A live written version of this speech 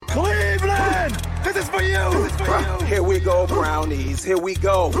Here we go, Brownies. Here we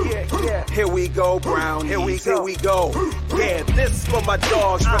go. Here we go, Brownies. Here we go. Yeah, this for my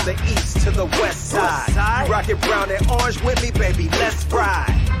dogs from the east to the west side. You rockin' brown and orange with me, baby. Let's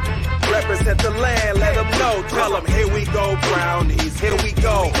ride. Represent the land, let them know. Tell them, here we go, Brownies. Here we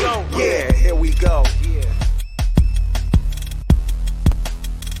go. Yeah, here we go.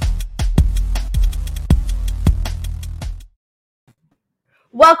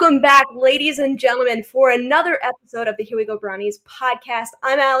 Welcome back, ladies and gentlemen, for another episode of the Here We Go Brownies podcast.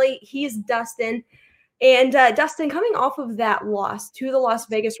 I'm Allie. He's Dustin. And Dustin, coming off of that loss to the Las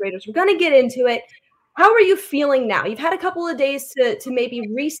Vegas Raiders, we're going to get into it. How are you feeling now? You've had a couple of days to maybe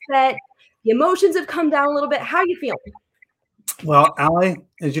reset. The emotions have come down a little bit. How are you feeling? Well, Allie,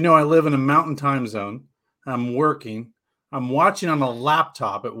 as you know, I live in a mountain time zone. I'm working. I'm watching on a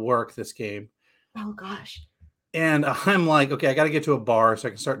laptop at work this game. Oh, gosh. And I'm like, okay, I got to get to a bar so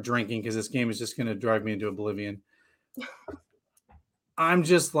I can start drinking because this game is just going to drive me into oblivion. I'm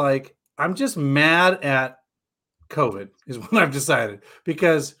just mad at COVID is what I've decided,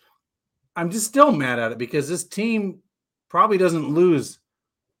 because I'm just still mad at it because this team probably doesn't lose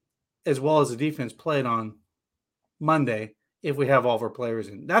as well as the defense played on Monday if we have all of our players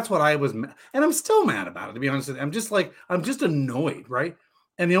in. That's what I was mad. And I'm still mad about it, to be honest with you. I'm just annoyed, right?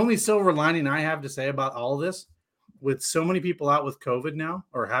 And the only silver lining I have to say about all of this, with so many people out with COVID now,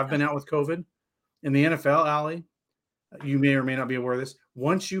 or have been out with COVID in the NFL, Allie, you may or may not be aware of this.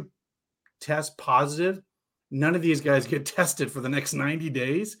 Once you test positive, none of these guys get tested for the next 90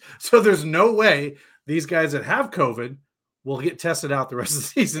 days. So there's no way these guys that have COVID will get tested out the rest of the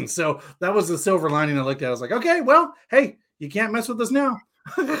season. So that was the silver lining I looked at. I was like, okay, well, hey, you can't mess with us now.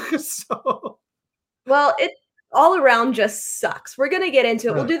 Well, it all around just sucks. We're going to get into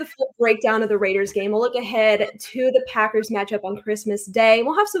it. We'll do the full breakdown of the Raiders game. We'll look ahead to the Packers matchup on Christmas Day.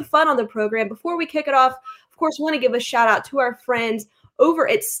 We'll have some fun on the program. Before we kick it off, of course, we want to give a shout out to our friends over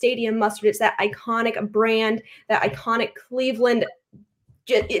at Stadium Mustard. It's that iconic brand, that iconic Cleveland,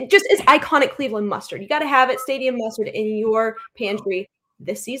 it's iconic Cleveland mustard. You got to have it, Stadium Mustard, in your pantry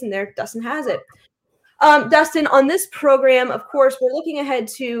this season there. Dustin has it. Dustin, on this program, of course, we're looking ahead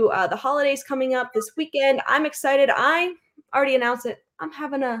to the holidays coming up this weekend. I'm excited. I already announced it. I'm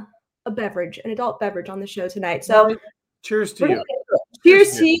having a beverage, an adult beverage on the show tonight. So cheers to you.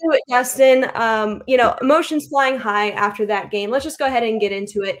 Cheers to you, Dustin. Emotions flying high after that game. Let's just go ahead and get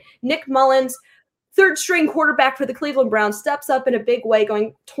into it. Nick Mullins, third string quarterback for the Cleveland Browns, steps up in a big way,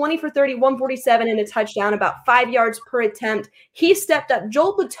 going 20 for 30, 147 and a touchdown, about 5 yards per attempt. He stepped up.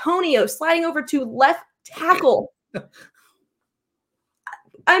 Joel Bitonio sliding over to left tackle.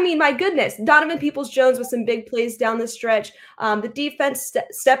 I mean, my goodness. Donovan Peoples-Jones with some big plays down the stretch. The defense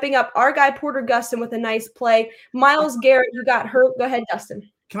stepping up. Our guy, Porter Gustin, with a nice play. Myles Garrett, who got hurt. Go ahead, Dustin.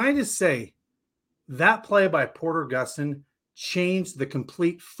 Can I just say, that play by Porter Gustin changed the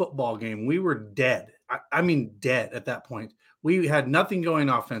complete football game. We were dead. I mean, dead at that point. We had nothing going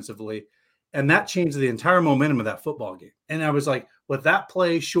offensively, and that changed the entire momentum of that football game. And I was like, with that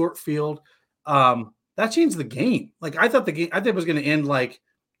play, short field, that changed the game. Like, I thought it was going to end like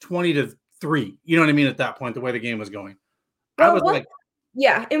 20-3. You know what I mean? At that point, the way the game was going.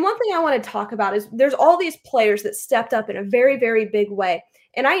 Yeah. And one thing I want to talk about is there's all these players that stepped up in a very, very big way.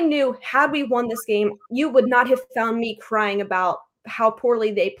 And I knew had we won this game, you would not have found me crying about how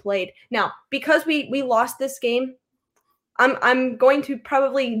poorly they played. Now, because we lost this game, I'm going to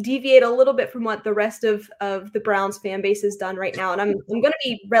probably deviate a little bit from what the rest of the Browns fan base has done right now. And I'm going to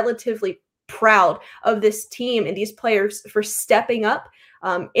be relatively proud of this team and these players for stepping up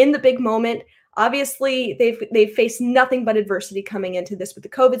in the big moment. Obviously, they've faced nothing but adversity coming into this with the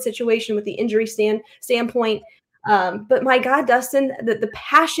COVID situation, with the injury standpoint. But my God, Dustin, the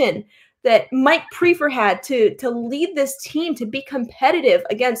passion that Mike Prefer had to lead this team to be competitive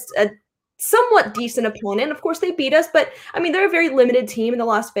against a somewhat decent opponent. Of course, they beat us, but I mean, they're a very limited team in the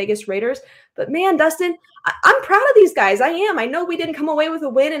Las Vegas Raiders. But man, Dustin, I'm proud of these guys. I am. I know we didn't come away with a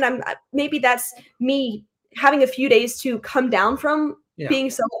win, and maybe that's me having a few days to come down from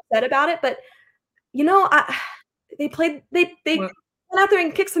being so upset about it. But they went out there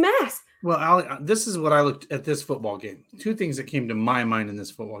and kicked some ass. Well, Ali, this is what I looked at this football game. Two things that came to my mind in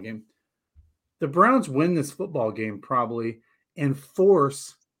this football game. The Browns win this football game probably and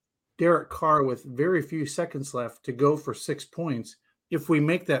force Derek Carr with very few seconds left to go for 6 points if we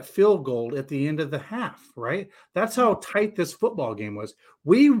make that field goal at the end of the half, right? That's how tight this football game was.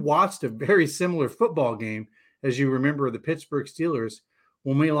 We watched a very similar football game, as you remember, the Pittsburgh Steelers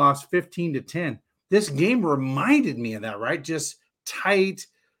when we lost 15-10. This game reminded me of that, right? Just tight,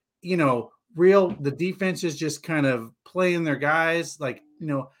 the defense is just kind of playing their guys,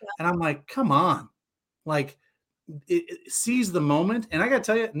 and I'm like, come on. seize the moment. And I got to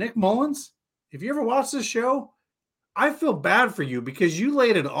tell you, Nick Mullins, if you ever watch this show, I feel bad for you because you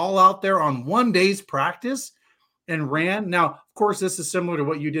laid it all out there on one day's practice and ran. Now, of course, this is similar to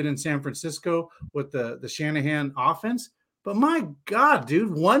what you did in San Francisco with the Shanahan offense. But my God,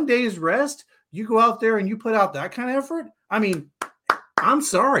 dude, 1 day's rest, you go out there and you put out that kind of effort. I mean, I'm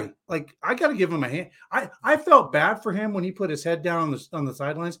sorry. Like, I got to give him a hand. I felt bad for him when he put his head down on the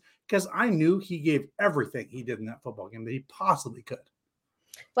sidelines because I knew he gave everything he did in that football game that he possibly could.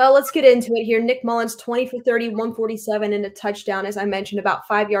 Well, let's get into it here. Nick Mullins, 20 for 30, 147 and a touchdown, as I mentioned, about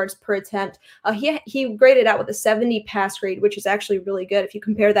 5 yards per attempt. He graded out with a 70 pass grade, which is actually really good. If you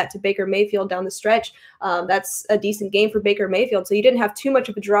compare that to Baker Mayfield down the stretch, that's a decent game for Baker Mayfield. So you didn't have too much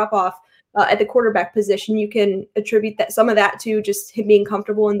of a drop-off at the quarterback position. You can attribute some of that to just him being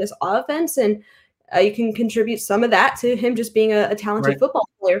comfortable in this offense, and you can contribute some of that to him just being a talented football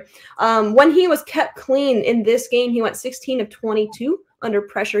player. When he was kept clean in this game, he went 16 of 22. Under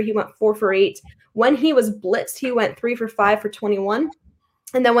pressure, he went 4 for 8. When he was blitzed, he went 3 for 5 for 21.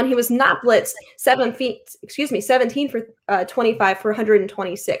 And then when he was not blitzed, 17 for 25 for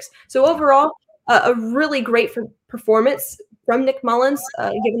 126. So overall, a really great performance from Nick Mullins,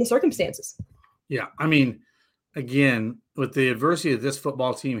 given the circumstances. Yeah, I mean, again, with the adversity that this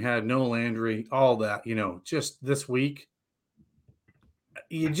football team had, no Landry, all that, just this week,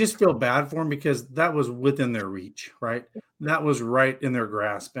 you just feel bad for them because that was within their reach, right? That was right in their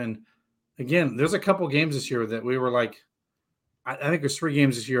grasp. And again, there's a couple games this year that we were like, I think there's 3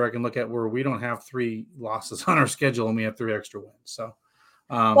 games this year I can look at where we don't have 3 losses on our schedule and we have 3 extra wins. So,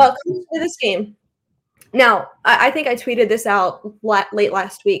 well, coming to this game. Now, I think I tweeted this out late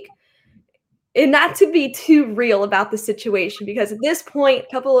last week. And not to be too real about the situation, because at this point,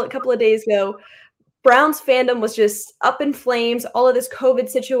 a couple of days ago, Browns fandom was just up in flames. All of this COVID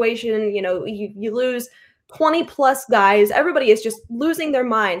situation, you lose 20 plus guys. Everybody is just losing their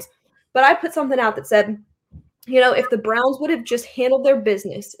minds. But I put something out that said, if the Browns would have just handled their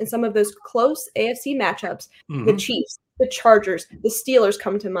business in some of those close AFC matchups, the Chiefs, the Chargers, the Steelers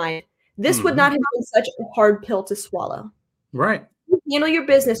come to mind. This would not have been such a hard pill to swallow. Right. Handle your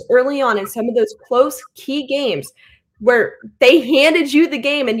business early on in some of those close key games where they handed you the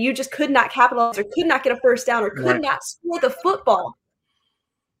game and you just could not capitalize or could not get a first down or could not score the football.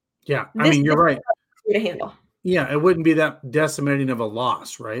 Yeah, I mean, you're right. To handle. Yeah, it wouldn't be that decimating of a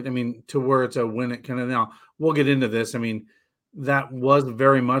loss, right? I mean, to where it's a win it kind of. Now, we'll get into this. I mean, that was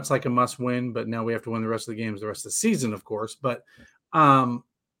very much like a must win, but now we have to win the rest of the games, the rest of the season, of course. But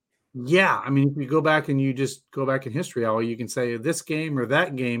yeah, I mean, if you go back and you just go back in history, all you can say this game or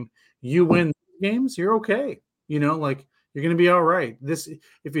that game, you win games, you're okay. Like you're going to be all right.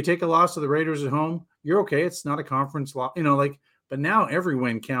 If you take a loss to the Raiders at home, you're okay. It's not a conference loss, but now every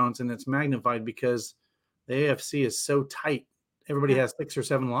win counts and it's magnified because the AFC is so tight. Everybody has 6 or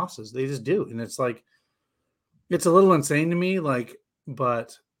 7 losses. They just do. And it's like, it's a little insane to me.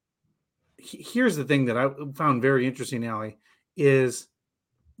 But here's the thing that I found very interesting, Allie, is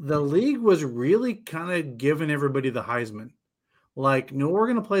the league was really kind of giving everybody the Heisman. Like, no, we're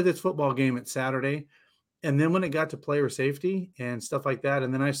going to play this football game at Saturday. And then when it got to player safety and stuff like that,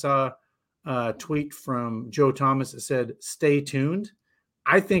 and then I saw a tweet from Joe Thomas that said, "Stay tuned."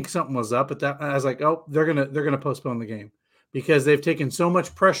 I think something was up at that. I was like, "Oh, they're gonna postpone the game because they've taken so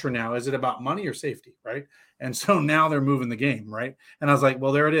much pressure now. Is it about money or safety, right?" And so now they're moving the game, right? And I was like,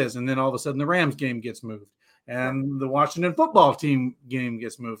 "Well, there it is." And then all of a sudden, the Rams game gets moved, and the Washington football team game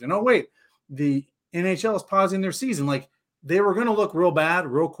gets moved. And oh wait, the NHL is pausing their season. Like they were going to look real bad,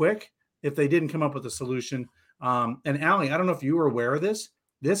 real quick, if they didn't come up with a solution. And Allie, I don't know if you were aware of this.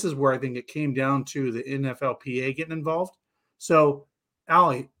 This is where I think it came down to the NFLPA getting involved. So,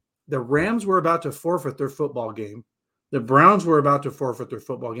 Allie, the Rams were about to forfeit their football game. The Browns were about to forfeit their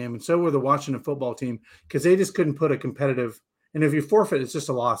football game, and so were the Washington football team because they just couldn't put a competitive – and if you forfeit, it's just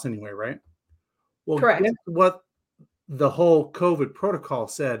a loss anyway, right? Well, correct. Guess what the whole COVID protocol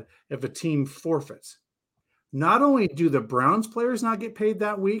said if a team forfeits. Not only do the Browns players not get paid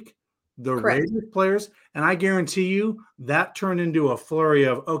that week, the Raiders players, and I guarantee you that turned into a flurry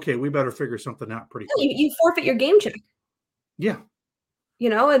of, okay, we better figure something out pretty quick. You forfeit your game check. Yeah.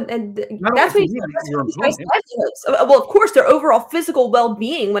 And that's what well, of course, their overall physical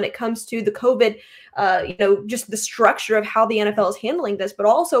well-being when it comes to the COVID, just the structure of how the NFL is handling this, but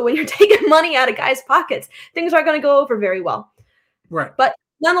also when you're taking money out of guys' pockets, things aren't going to go over very well. Right. But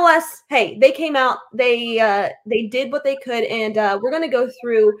nonetheless, hey, they came out, they did what they could, and we're going to go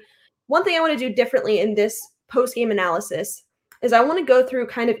through. One thing I want to do differently in this post-game analysis is I want to go through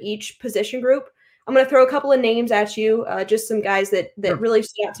kind of each position group. I'm going to throw a couple of names at you, just some guys that Sure. really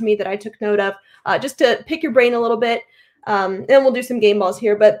stood out to me that I took note of, just to pick your brain a little bit. And we'll do some game balls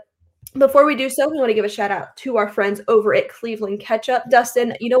here. But before we do so, we want to give a shout out to our friends over at Cleveland Ketchup.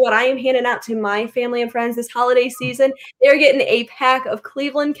 Dustin, you know what I am handing out to my family and friends this holiday season? They're getting a pack of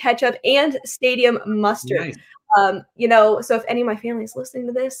Cleveland Ketchup and Stadium Mustard. Nice. So if any of my family is listening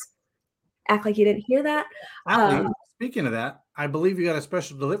to this, act like you didn't hear that. Speaking of that, I believe you got a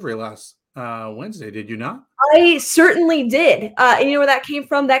special delivery last Wednesday, did you not? I certainly did. And you know where that came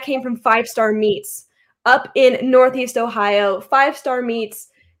from? That came from 5 Star Meats up in Northeast Ohio. 5 Star Meats.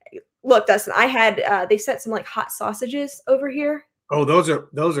 Look, Dustin, I had they sent some like hot sausages over here. Oh, those are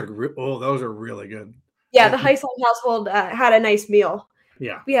really good. Yeah, the Heisel household had a nice meal.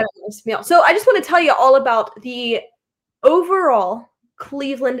 Yeah, we had a nice meal. So I just want to tell you all about the overall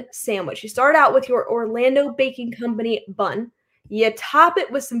Cleveland sandwich. You start out with your Orlando Baking Company bun. You top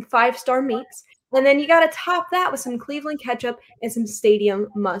it with some 5 Star Meats. And then you got to top that with some Cleveland ketchup and some Stadium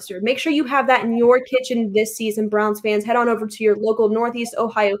Mustard. Make sure you have that in your kitchen this season, Browns fans. Head on over to your local Northeast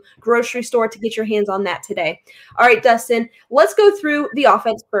Ohio grocery store to get your hands on that today. All right, Dustin, let's go through the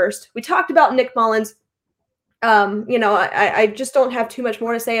offense first. We talked about Nick Mullins. I just don't have too much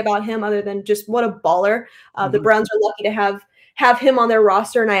more to say about him other than just what a baller. The Browns are lucky to have him on their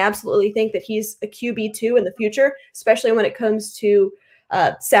roster, and I absolutely think that he's a QB2 in the future, especially when it comes to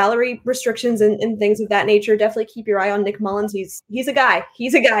salary restrictions and things of that nature. Definitely keep your eye on Nick Mullins. He's a guy.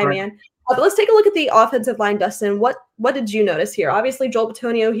 He's a guy, right, man. But let's take a look at the offensive line, Dustin. What did you notice here? Obviously, Joel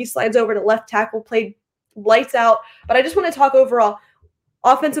Bitonio, he slides over to left tackle, played lights out. But I just want to talk overall.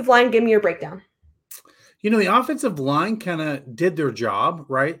 Offensive line, give me your breakdown. The offensive line kind of did their job,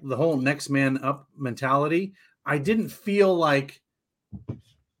 right? The whole next man up mentality. I didn't feel like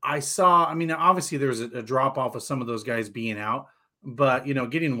I saw, obviously there's a drop off of some of those guys being out. But,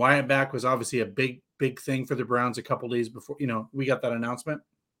 getting Wyatt back was obviously a big, big thing for the Browns a couple days before, we got that announcement.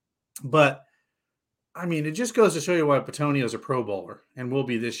 But, it just goes to show you why Bitonio is a Pro Bowler and will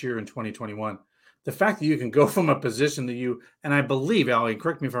be this year in 2021. The fact that you can go from a position that and I believe, Ali,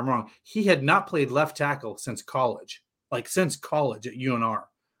 correct me if I'm wrong, he had not played left tackle since college at UNR,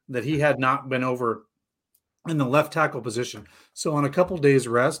 that he had not been over in the left tackle position. So on a couple days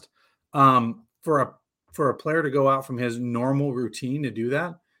rest, for a player to go out from his normal routine to do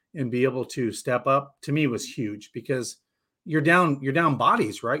that and be able to step up, to me was huge because you're down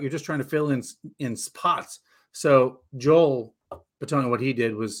bodies, right? You're just trying to fill in spots. So Joel Bitonio, what he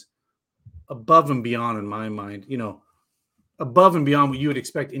did was above and beyond in my mind, above and beyond what you would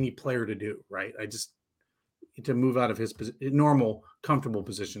expect any player to do, right? To move out of his normal, comfortable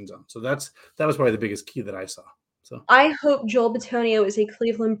position zone. So that was probably the biggest key that I saw. So I hope Joel Bitonio is a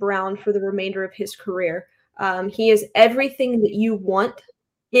Cleveland Brown for the remainder of his career. He is everything that you want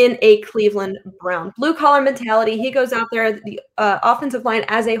in a Cleveland Brown. Blue collar mentality. He goes out there, the offensive line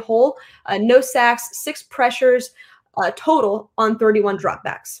as a whole, no sacks, 6 pressures total on 31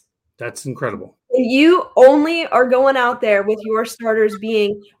 dropbacks. That's incredible. And you only are going out there with your starters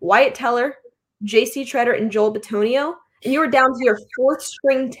being Wyatt Teller, J.C. Tretter, and Joel Bitonio, and you are down to your 4th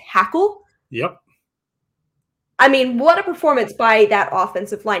string tackle. Yep. What a performance by that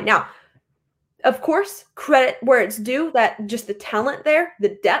offensive line. Now, of course, credit where it's due, that just the talent there,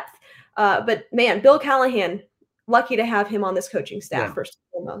 the depth. But man, Bill Callahan, lucky to have him on this coaching staff, first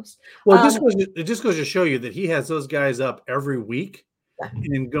and foremost. Well, it just goes to show you that he has those guys up every week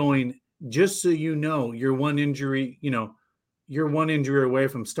and going, just so you're one injury, you're one injury away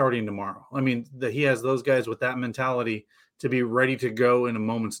from starting tomorrow. That he has those guys with that mentality to be ready to go in a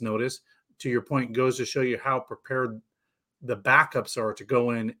moment's notice. To your point, goes to show you how prepared the backups are to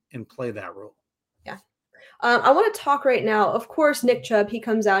go in and play that role. Yeah. I want to talk right now. Of course, Nick Chubb, he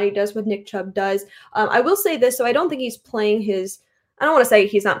comes out, he does what Nick Chubb does. I will say this, so I don't think he's playing I don't want to say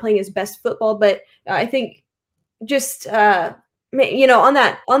he's not playing his best football, but I think just, on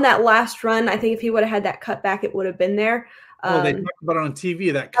that last run, I think if he would have had that cutback, it would have been there. They talked about it on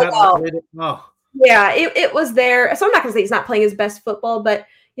TV, that cut. Yeah, it was there. So I'm not going to say he's not playing his best football, but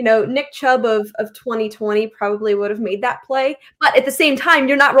Nick Chubb of 2020 probably would have made that play. But at the same time,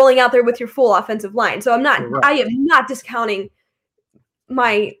 you're not rolling out there with your full offensive line. So I am not discounting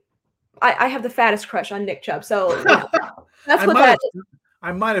I have the fattest crush on Nick Chubb. So that's what that is.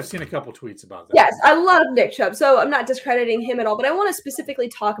 I might have seen a couple tweets about that. Yes, I love Nick Chubb. So I'm not discrediting him at all. But I want to specifically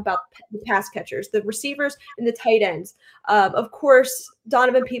talk about the pass catchers, the receivers, and the tight ends. Of course,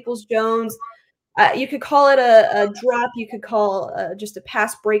 Donovan Peoples-Jones. You could call it a drop. You could call just a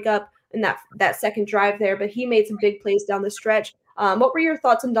pass breakup in that second drive there. But he made some big plays down the stretch. What were your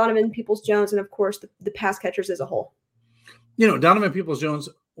thoughts on Donovan Peoples-Jones and, of course, the pass catchers as a whole? Donovan Peoples-Jones,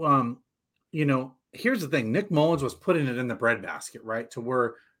 here's the thing. Nick Mullins was putting it in the breadbasket, right? To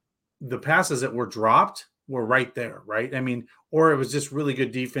where the passes that were dropped were right there, right? I mean, or it was just really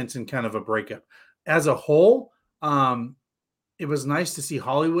good defense and kind of a breakup. As a whole, it was nice to see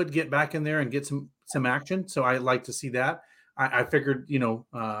Hollywood get back in there and get some action. So I like to see that. I figured,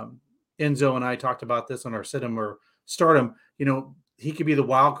 Enzo and I talked about this on our sit 'em or start 'em. He could be the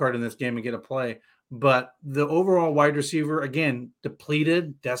wild card in this game and get a play. But the overall wide receiver, again,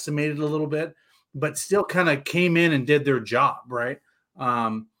 depleted, decimated a little bit, but still kind of came in and did their job, right?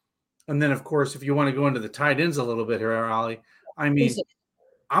 And then, of course, if you want to go into the tight ends a little bit here, Ali, I mean,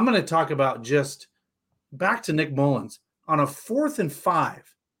 I'm going to talk about just back to Nick Mullins on a 4th and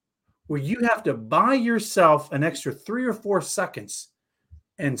 5, where you have to buy yourself an extra 3 or 4 seconds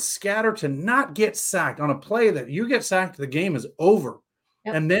and scatter to not get sacked on a play that you get sacked, the game is over.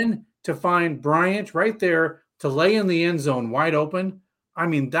 Yep. And then to find Bryant right there to lay in the end zone wide open. I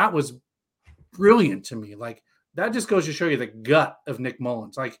mean, that was brilliant to me. Like, that just goes to show you the gut of Nick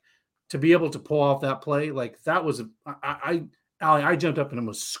Mullins. Like, to be able to pull off that play, like that was I jumped up and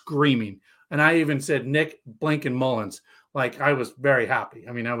was screaming. And I even said, Nick Blanken Mullins. Like, I was very happy.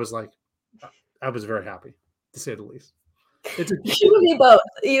 I mean, I was very happy, to say the least. You and me both.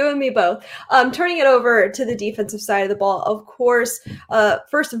 You and me both. Turning it over to the defensive side of the ball, of course,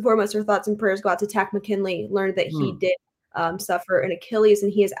 first and foremost, our thoughts and prayers go out to Takk McKinley. Learned that he did suffer an Achilles,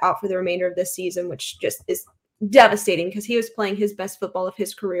 and he is out for the remainder of this season, which just is devastating because he was playing his best football of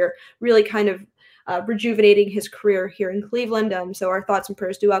his career, really kind of rejuvenating his career here in Cleveland. So our thoughts and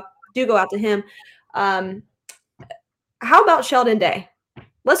prayers do go out to him. How about Sheldon Day?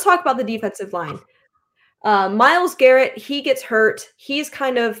 Let's talk about the defensive line. Myles Garrett, he gets hurt. He's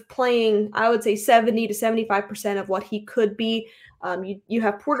kind of playing, I would say, 70 to 75% of what he could be. You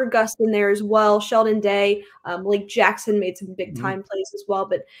have Porter Gust in there as well. Sheldon Day, Lake Jackson made some big time plays as well.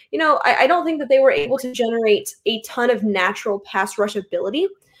 But, I don't think that they were able to generate a ton of natural pass rush ability.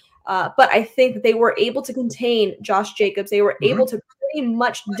 But I think that they were able to contain Josh Jacobs. They were able to pretty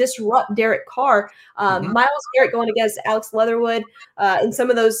much disrupt Derek Carr. Myles Garrett going against Alex Leatherwood and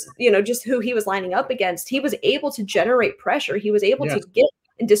some of those, just who he was lining up against. He was able to generate pressure. He was able to get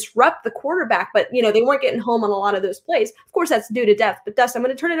and disrupt the quarterback, but they weren't getting home on a lot of those plays. Of course, that's due to depth. But Dustin, I'm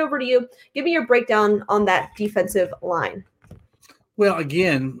going to turn it over to you. Give me your breakdown on that defensive line. Well,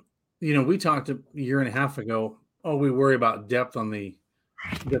 again, we talked a year and a half ago. Oh, we worry about depth on the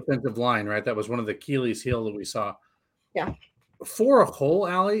defensive line, right? That was one of the Achilles heel that we saw. Yeah. For a whole,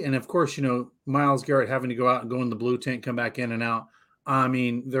 Allie, and of course, Myles Garrett having to go out and go in the blue tent, come back in and out. I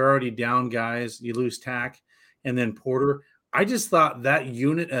mean, they're already down guys. You lose Takk, and then Porter. I just thought that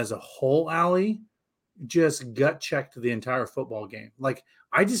unit as a whole, Allie, just gut checked the entire football game. Like,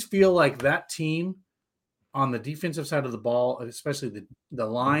 I just feel like that team on the defensive side of the ball, especially the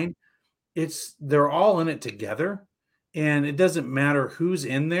line, they're all in it together. And it doesn't matter who's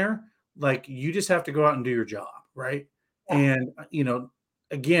in there. Like, you just have to go out and do your job, right? Yeah. And,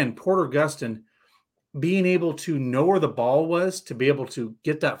 again, Porter Gustin being able to know where the ball was to be able to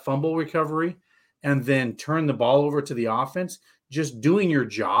get that fumble recovery and then turn the ball over to the offense, just doing your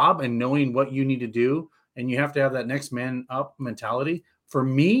job and knowing what you need to do. And you have to have that next man up mentality. For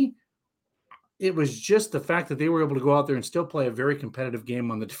me, it was just the fact that they were able to go out there and still play a very competitive game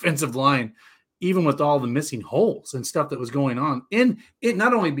on the defensive line, even with all the missing holes and stuff that was going on in it,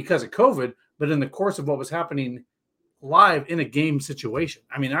 not only because of COVID, but in the course of what was happening live in a game situation.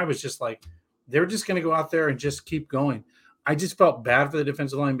 I mean, I was just like, they're just going to go out there and just keep going. I just felt bad for the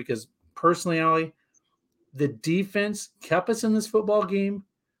defensive line because personally, Allie, the defense kept us in this football game,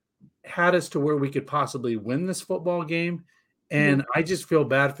 had us to where we could possibly win this football game. And I just feel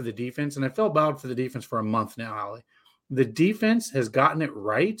bad for the defense. And I felt bad for the defense for a month now, Allie. The defense has gotten it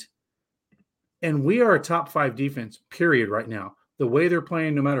right. And we are a top 5 defense, period, right now. The way they're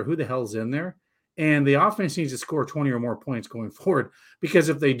playing, no matter who the hell's in there. And the offense needs to score 20 or more points going forward. Because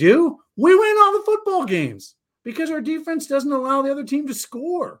if they do, we win all the football games. Because our defense doesn't allow the other team to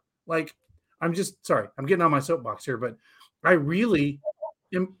score. Like, I'm getting on my soapbox here. But I really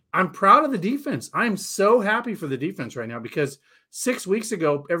I'm proud of the defense. I'm so happy for the defense right now. Because 6 weeks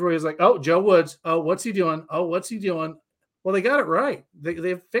ago, everybody was like, oh, Joe Woods. Oh, what's he doing? Oh, what's he doing? Well, they got it right.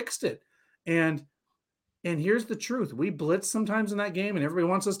 They fixed it. And here's the truth. We blitz sometimes in that game, and everybody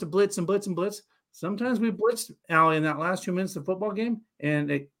wants us to blitz and blitz and blitz. Sometimes we blitzed, Allie, in that last 2 minutes of the football game, and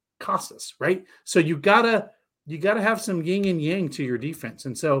it cost us, right? So you gotta have some yin and yang to your defense.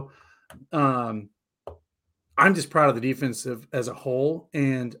 And so I'm just proud of the defense as a whole.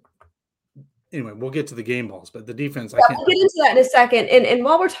 And anyway, we'll get to the game balls, but the defense, Yeah, we'll get into that in a second. And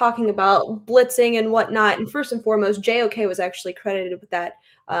while we're talking about blitzing and whatnot, and first and foremost, JOK was actually credited with that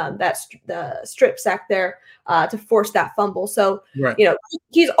the strip sack there to force that fumble. So, right.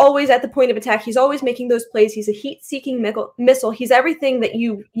 He's always at the point of attack. He's always making those plays. He's a heat-seeking missile. He's everything that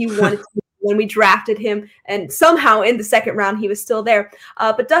you wanted to be when we drafted him. And somehow in the second round, he was still there.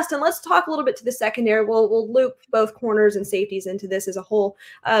 But Dustin, let's talk a little bit to the secondary. We'll loop both corners and safeties into this as a whole.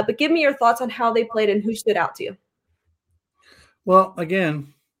 But give me your thoughts on how they played and who stood out to you. Well,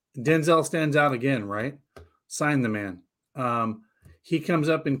 again, Denzel stands out again, right? Sign the man. He comes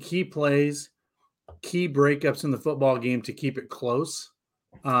up in key plays, key breakups in the football game to keep it close.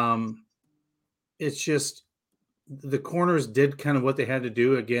 It's just the corners did kind of what they had to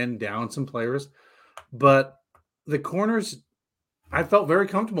do, again, down some players. But the corners, I felt very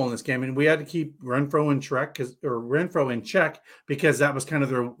comfortable in this game. And we had to keep Renfrow in check because that was kind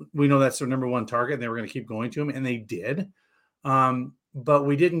of we know that's their number one target, and they were going to keep going to him, and they did. But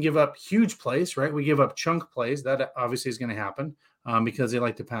we didn't give up huge plays, right? We give up chunk plays. That obviously is going to happen because they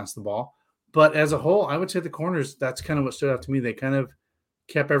like to pass the ball. But as a whole, I would say the corners, that's kind of what stood out to me. They kind of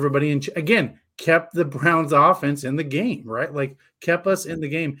kept everybody kept the Browns offense in the game, right? Like kept us in the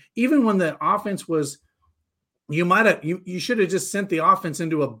game. Even when the offense was, you should have just sent the offense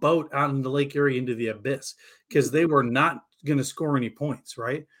into a boat out in the Lake Erie into the abyss because they were not going to score any points,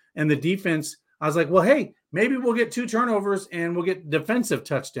 right? And the defense, I was like, well, hey, maybe we'll get 2 turnovers and we'll get defensive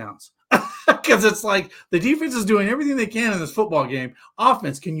touchdowns. Because it's like the defense is doing everything they can in this football game.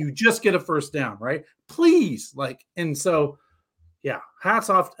 Offense, can you just get a first down, right? Please. And so, yeah, hats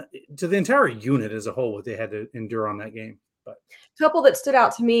off to the entire unit as a whole, what they had to endure on that game. But a couple that stood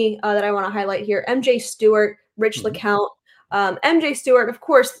out to me that I want to highlight here, MJ Stewart, Rich LeCount. MJ Stewart, of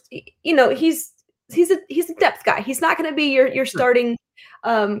course, he's a depth guy. He's not going to be your starting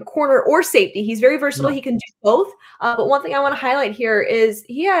corner or safety. He's very versatile. No. He can do both. But one thing I want to highlight here is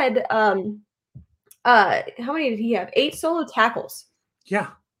he had how many did he have? 8 solo tackles. Yeah.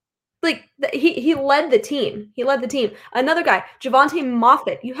 He led the team. Another guy, Javonte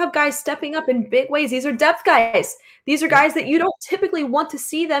Moffett. You have guys stepping up in big ways. These are depth guys. These are guys that you don't typically want to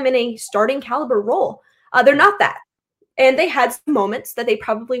see them in a starting caliber role. They're not that. And they had some moments that they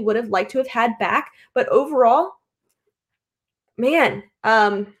probably would have liked to have had back. But overall, man,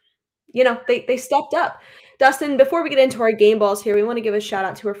 they stepped up. Dustin, before we get into our game balls here, we want to give a shout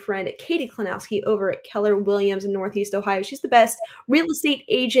out to our friend Katie Klanowski over at Keller Williams in Northeast Ohio. She's the best real estate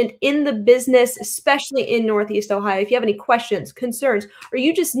agent in the business, especially in Northeast Ohio. If you have any questions, concerns, or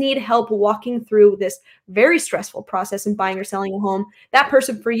you just need help walking through this very stressful process in buying or selling a home, that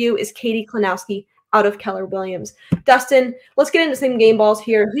person for you is Katie Klanowski out of Keller Williams. Dustin, let's get into some game balls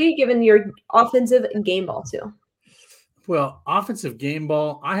here. Who are you giving your offensive game ball to? Well, offensive game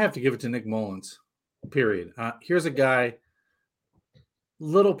ball, I have to give it to Nick Mullins. Period. Here's a guy,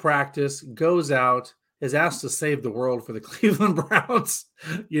 little practice, goes out, is asked to save the world for the Cleveland Browns.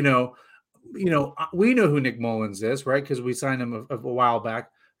 We know who Nick Mullins is, right? Because we signed him a while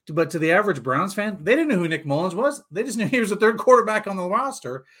back. But to the average Browns fan, they didn't know who Nick Mullins was. They just knew he was the third quarterback on the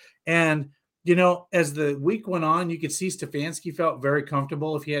roster. And, as the week went on, you could see Stefanski felt very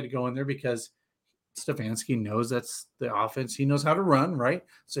comfortable if he had to go in there because Stefanski knows that's the offense. He knows how to run, right?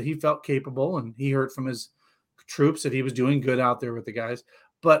 So he felt capable, and he heard from his troops that he was doing good out there with the guys.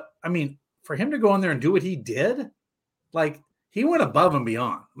 But, for him to go in there and do what he did, he went above and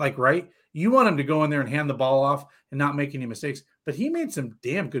beyond. Right? You want him to go in there and hand the ball off and not make any mistakes. But he made some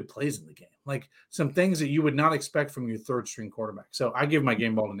damn good plays in the game. Some things that you would not expect from your third-string quarterback. So I give my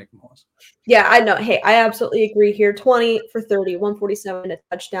game ball to Nick Mullins. Yeah, I know. Hey, I absolutely agree here. 20 for 30, 147, a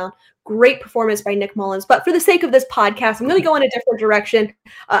touchdown. Great performance by Nick Mullins. But for the sake of this podcast, I'm going to go in a different direction.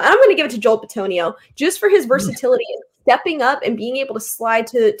 I'm going to give it to Joel Bitonio just for his versatility and stepping up and being able to slide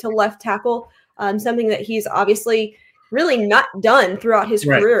to left tackle, something that he's obviously really not done throughout his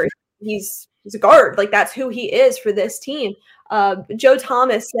career. He's a guard. That's who he is for this team. Joe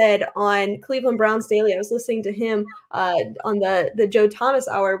Thomas said on Cleveland Browns Daily, I was listening to him on the Joe Thomas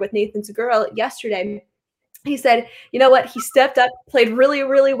Hour with Nathan Segura yesterday. He said, you know what? He stepped up, played really,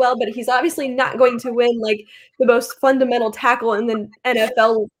 really well, but he's obviously not going to win the most fundamental tackle in the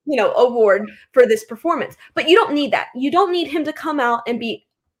NFL, award for this performance. But you don't need that. You don't need him to come out and be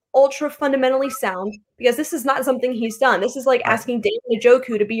ultra fundamentally sound because this is not something he's done. This is like asking David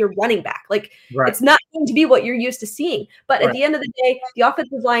Njoku to be your running back. It's not going to be what you're used to seeing. But at the end of the day, the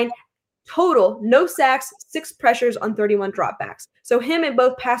offensive line total, no sacks, 6 pressures on 31 dropbacks. So him in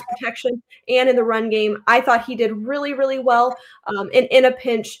both pass protection and in the run game, I thought he did really, really well. And in a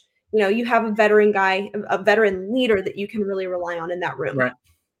pinch, you have a veteran guy, a veteran leader that you can really rely on in that room. Right.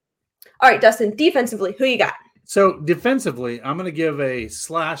 All right, Dustin, defensively, who you got? So defensively, I'm going to give a /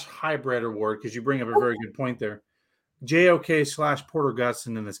 hybrid award because you bring up a very good point there. JOK / Porter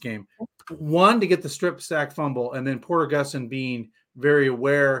Gustin in this game. One, to get the strip sack fumble, and then Porter Gustin being very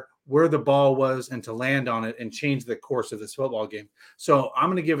aware where the ball was and to land on it and change the course of this football game. So I'm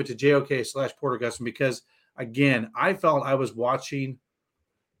going to give it to JOK / Porter Gustin because, again, I felt like I was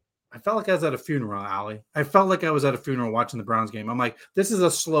at a funeral, Allie. I felt like I was at a funeral watching the Browns game. I'm like, this is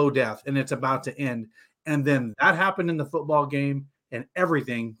a slow death, and it's about to end. And then that happened in the football game, and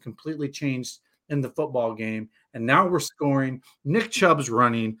everything completely changed in the football game. And now we're scoring. Nick Chubb's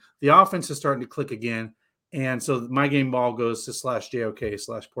running. The offense is starting to click again. And so my game ball goes to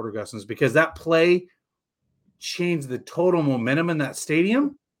 /JOK / Porter Gustin because that play changed the total momentum in that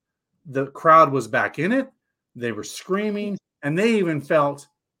stadium. The crowd was back in it. They were screaming, and they even felt,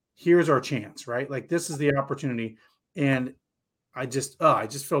 here's our chance, right? Like, this is the opportunity. And I just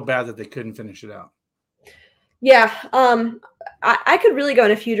feel bad that they couldn't finish it out. Yeah. I could really go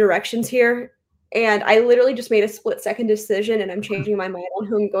in a few directions here. And I literally just made a split-second decision, and I'm changing my mind on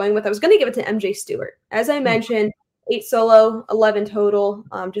who I'm going with. I was going to give it to MJ Stewart. As I mentioned, 8 solo, 11 total.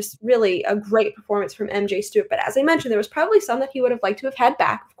 Just really a great performance from MJ Stewart. But as I mentioned, there was probably some that he would have liked to have had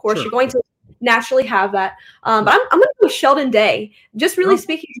back. Of course, You're going to naturally have that. But I'm going to go with Sheldon Day. Just really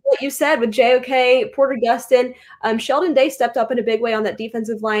speaking to what you said with JOK, Porter Gustin, Sheldon Day stepped up in a big way on that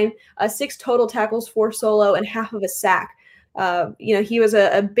defensive line. 6 total tackles, 4 solo, and half of a sack. He was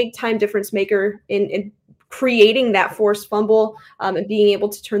a big time difference maker in creating that forced fumble and being able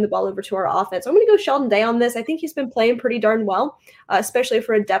to turn the ball over to our offense. So I'm going to go Sheldon Day on this. I think he's been playing pretty darn well, especially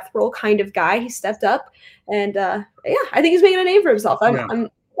for a depth role kind of guy. He stepped up, and I think he's making a name for himself. I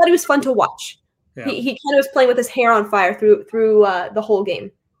thought he was fun to watch. Yeah. He kind of was playing with his hair on fire through the whole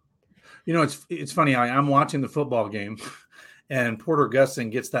game. It's funny. I'm watching the football game, and Porter Gustin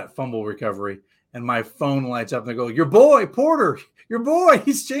gets that fumble recovery. And my phone lights up and I go, your boy, Porter, your boy,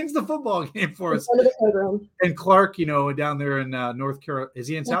 he's changed the football game for us. And Clark, down there in North Carolina, is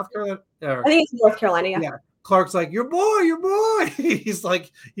he in South Carolina? I think it's North Carolina, yeah. Clark's like, your boy. He's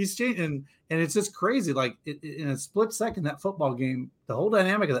like, he's changing. And it's just crazy. Like, in a split second, that football game, the whole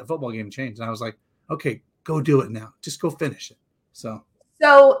dynamic of that football game changed. And I was like, okay, go do it now. Just go finish it. So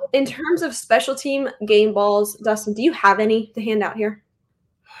in terms of special team game balls, Dustin, do you have any to hand out here?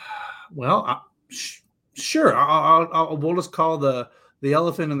 Well, sure. We'll just call the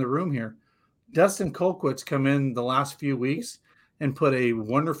elephant in the room here. Dustin Colquitt's come in the last few weeks and put a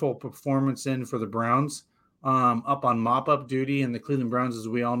wonderful performance in for the Browns up on mop-up duty. And the Cleveland Browns, as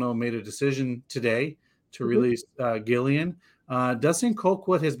we all know, made a decision today to release Gillian. Dustin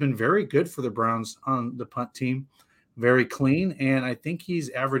Colquitt has been very good for the Browns on the punt team, very clean. And I think he's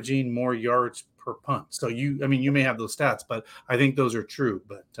averaging more yards per punt. So you may have those stats, but I think those are true.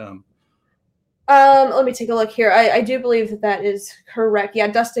 But let me take a look here. I do believe that is correct. Yeah,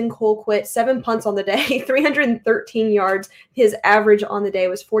 Dustin Colquitt, 7 punts on the day, 313 yards. His average on the day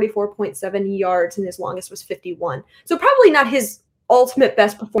was 44.7 yards, and his longest was 51. So probably not his ultimate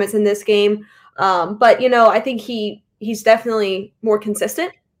best performance in this game. But, I think he's definitely more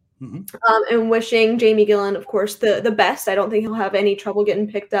consistent. And wishing Jamie Gillan, of course, the best. I don't think he'll have any trouble getting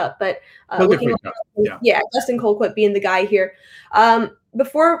picked up. But Dustin Colquitt being the guy here.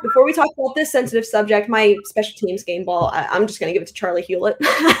 Before we talk about this sensitive subject, my special teams game ball, I'm just going to give it to Charlie Hewlett.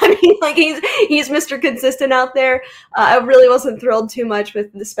 He's Mr. Consistent out there. I really wasn't thrilled too much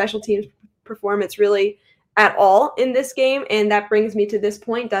with the special teams performance really at all in this game. And that brings me to this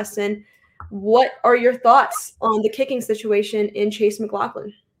point, Dustin. What are your thoughts on the kicking situation in Chase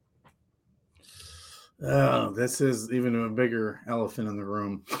McLaughlin? Oh, this is even a bigger elephant in the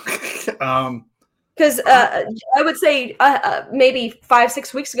room. Because I would say maybe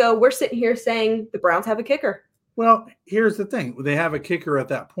 5-6 weeks ago, we're sitting here saying the Browns have a kicker. Well, here's the thing. They have a kicker at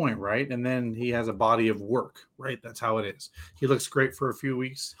that point, right? And then he has a body of work, right? That's how it is. He looks great for a few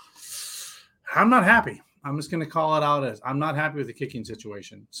weeks. I'm not happy. I'm just going to call it out as I'm not happy with the kicking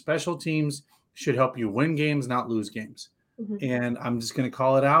situation. Special teams should help you win games, not lose games. And I'm just going to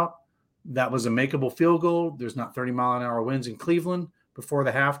call it out. That was a makeable field goal. There's not 30-mile-an-hour winds in Cleveland before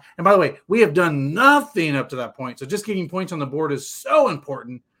the half. And by the way, we have done nothing up to that point. So just getting points on the board is so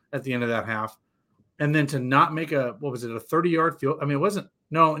important at the end of that half. And then to not make a 30-yard field. I mean, it wasn't.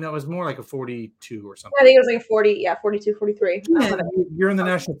 No, it was more like a 42 or something. I think it was like 42, 43. Yeah, you're in the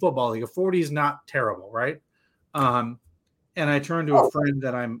National Football League. A 40 is not terrible, right? And I turned to a friend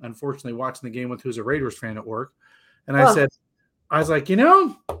that I'm unfortunately watching the game with who's a Raiders fan at work. And I was like,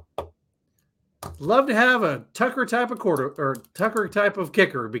 love to have a Tucker type of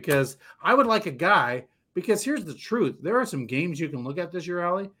kicker because I would like a guy, because here's the truth. There are some games you can look at this year,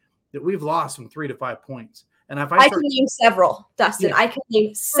 Allie, that we've lost from 3 to 5 points. And if I can name several, Dustin. Yeah. I can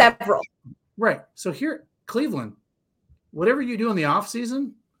name several. Right. So here, Cleveland, whatever you do in the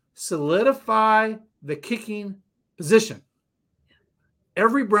offseason, solidify the kicking position.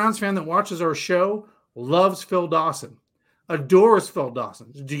 Every Browns fan that watches our show loves Phil Dawson, adores Phil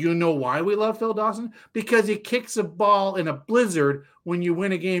Dawson. Do you know why we love Phil Dawson? Because he kicks a ball in a blizzard when you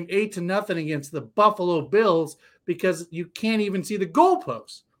win a game 8-0 against the Buffalo Bills because you can't even see the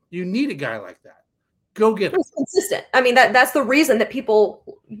goalposts. You need a guy like that. Go get it. It's consistent. I mean, that's the reason that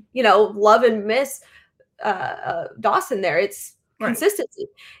people, love and miss Dawson there. It's consistency.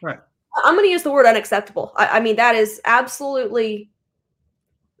 Right. I'm going to use the word unacceptable. I mean, that is absolutely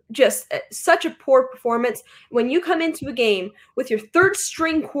just such a poor performance when you come into a game with your third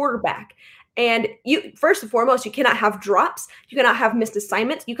string quarterback. And you, first and foremost, you cannot have drops. You cannot have missed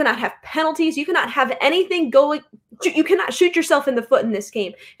assignments. You cannot have penalties. You cannot have anything going. You cannot shoot yourself in the foot in this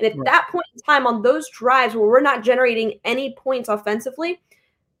game. And at that point in time, on those drives where we're not generating any points offensively,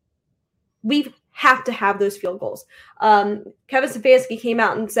 we have to have those field goals. Kevin Stefanski came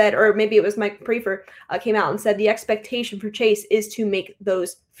out and said, or maybe it was Mike Prefer came out and said the expectation for Chase is to make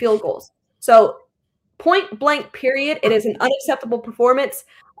those field goals. So point blank period, it is an unacceptable performance.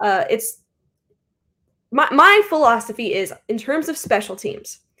 It's my philosophy is in terms of special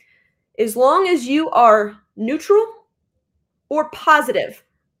teams, as long as you are neutral or positive,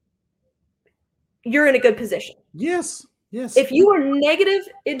 you're in a good position. Yes. Yes. If you are negative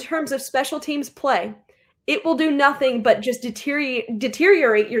in terms of special teams play, it will do nothing but just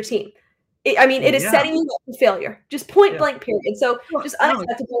deteriorate your team. It is setting you up for failure. Just point blank period. So just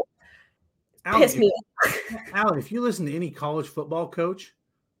unacceptable. Piss me off. Allie, if you listen to any college football coach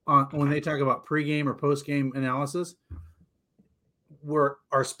when they talk about pregame or postgame analysis, where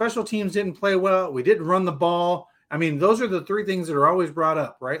our special teams didn't play well, we didn't run the ball. I mean, those are the three things that are always brought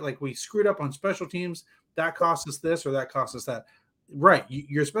up, right? Like we screwed up on special teams. That costs us this or that costs us that. Right.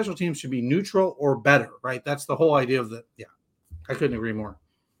 Your special teams should be neutral or better, right? That's the whole idea of the, I couldn't agree more.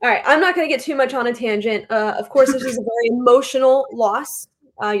 All right. I'm not going to get too much on a tangent. Of course, this is a very emotional loss.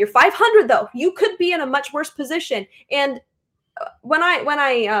 You're 500 though. You could be in a much worse position. And when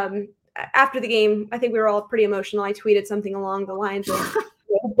I after the game, I think we were all pretty emotional. I tweeted something along the lines of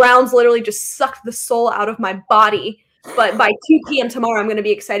the Browns literally just sucked the soul out of my body. But by 2 p.m. tomorrow, I'm going to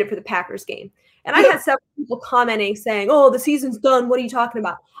be excited for the Packers game. And I had several people commenting saying, oh, the season's done. What are you talking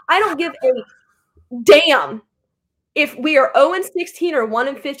about? I don't give a damn if we are 0-16 or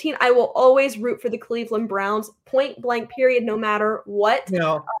 1-15. I will always root for the Cleveland Browns, point blank period, no matter what.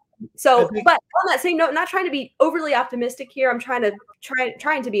 No. So, but on that same note, not trying to be overly optimistic here. I'm trying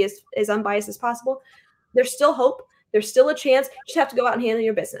to be as unbiased as possible. There's still hope. There's still a chance. You just have to go out and handle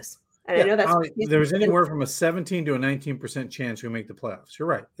your business. And I know that's there's anywhere from a 17 to a 19% chance we make the playoffs. You're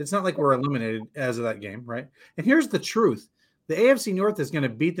right. It's not like we're eliminated as of that game, right? And here's the truth. The AFC North is going to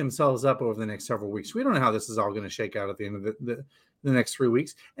beat themselves up over the next several weeks. We don't know how this is all going to shake out at the end of the next 3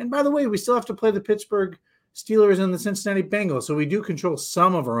 weeks. And by the way, we still have to play the Pittsburgh Steelers and the Cincinnati Bengals. So we do control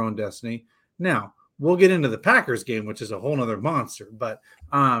some of our own destiny. Now, we'll get into the Packers game, which is a whole nother monster. But,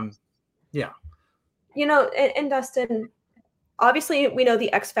 yeah. And Dustin – obviously, we know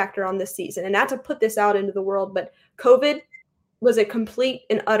the X factor on this season, and not to put this out into the world, but COVID was a complete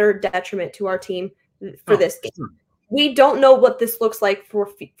and utter detriment to our team for this game. Sure. We don't know what this looks like for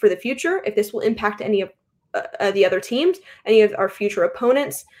the future, if this will impact any of the other teams, any of our future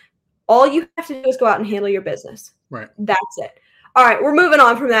opponents. All you have to do is go out and handle your business. Right. That's it. All right, we're moving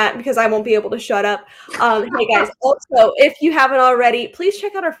on from that because I won't be able to shut up. Hey, guys, also, if you haven't already, please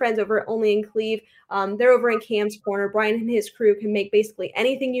check out our friends over at Only in Cleve. They're over in Cam's Corner. Brian and his crew can make basically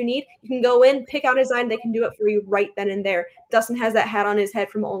anything you need. You can go in, pick out a design. They can do it for you right then and there. Dustin has that hat on his head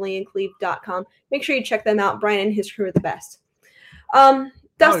from onlyincleve.com. Make sure you check them out. Brian and his crew are the best.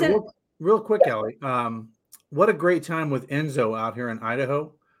 Dustin. Allie, real quick, Allie. What a great time with Enzo out here in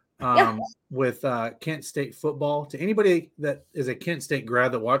Idaho. With Kent State football. To anybody that is a Kent State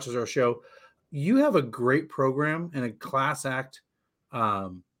grad that watches our show, you have a great program and a class act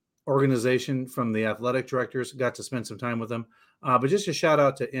organization from the athletic directors. Got to spend some time with them. But just a shout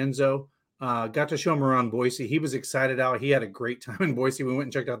out to Enzo. Got to show him around Boise. He was excited out. He had a great time in Boise. We went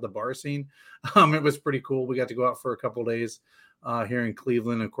and checked out the bar scene. It was pretty cool. We got to go out for a couple of days here in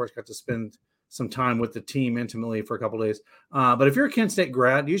Cleveland. Of course, got to spend some time with the team intimately for a couple of days. But if you're a Kent State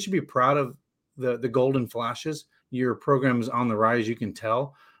grad, you should be proud of the Golden Flashes. Your program is on the rise, you can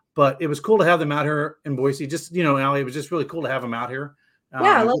tell. But it was cool to have them out here in Boise. Just, Allie, it was just really cool to have them out here.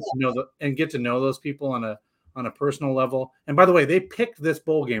 I love that. And get to know those people on a personal level. And by the way, they picked this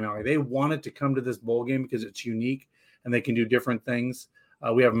bowl game, Allie. They wanted to come to this bowl game because it's unique and they can do different things.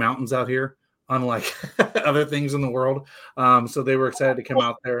 We have mountains out here, unlike other things in the world. So they were excited to come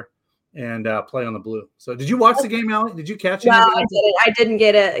out there and play on the blue. So did you watch the game, Allie? Did you catch it? No, I didn't. I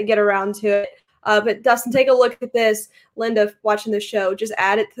didn't get around to it. But Dustin, take a look at this. Linda, watching the show, just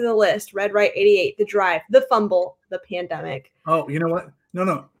add it to the list. Red Right 88, the drive, the fumble, the pandemic. Oh, you know what?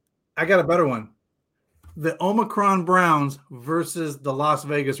 No. I got a better one. The Omicron Browns versus the Las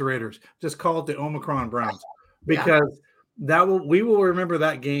Vegas Raiders. Just call it the Omicron Browns, because we will remember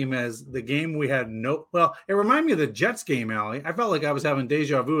that game as the game we had it reminded me of the Jets game, Allie. I felt like I was having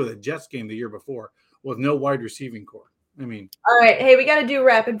deja vu of the Jets game the year before with no wide receiving core. I mean, all right. Hey, we got to do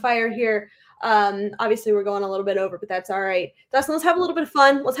rapid fire here. Obviously we're going a little bit over, but that's all right. Dustin, let's have a little bit of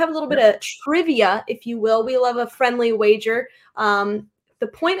fun. Let's have a little bit of trivia, if you will. We love a friendly wager. The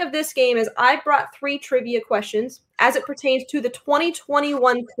point of this game is I brought 3 trivia questions as it pertains to the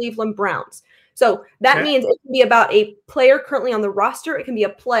 2021 Cleveland Browns. So that means it can be about a player currently on the roster. It can be a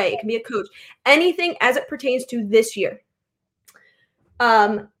play. It can be a coach. Anything as it pertains to this year.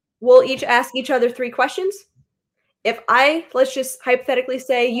 We'll each ask each other 3 questions. If let's just hypothetically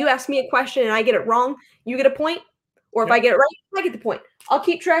say you ask me a question and I get it wrong, you get a point. Or if I get it right, I get the point. I'll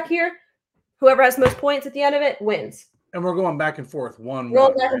keep track here. Whoever has the most points at the end of it wins. And we're going back and forth. Going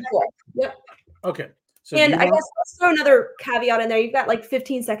back and forth. Yep. Okay. So and I guess let's throw another caveat in there. You've got like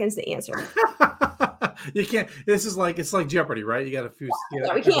 15 seconds to answer. You can't. It's like Jeopardy, right? You got a few.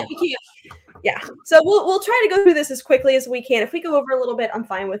 No, we can't. Yeah. So we'll try to go through this as quickly as we can. If we go over a little bit, I'm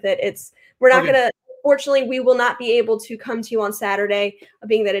fine with it. We're not gonna. Fortunately, we will not be able to come to you on Saturday,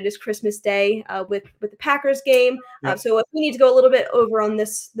 being that it is Christmas Day with the Packers game. So if we need to go a little bit over on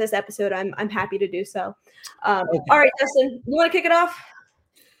this episode, I'm happy to do so. All right, Dustin, you want to kick it off?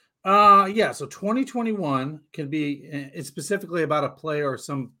 So 2021 can be it's specifically about a play or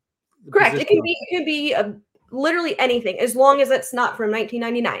some. Correct. Position. It can be literally anything, as long as it's not from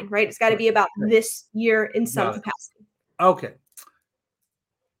 1999, right? It's got to be about this year in some capacity. Okay.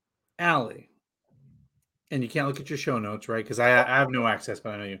 Allie. And you can't look at your show notes, right? Because I have no access,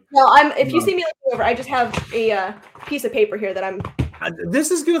 but I know you. No, if you see me looking over, I just have a piece of paper here that I'm.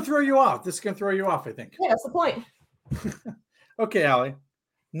 This is going to throw you off. I think. Yeah, that's the point. Okay, Allie.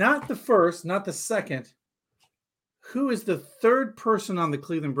 Not the first, not the second. Who is the third person on the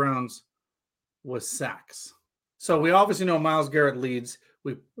Cleveland Browns with sacks? So we obviously know Myles Garrett leads.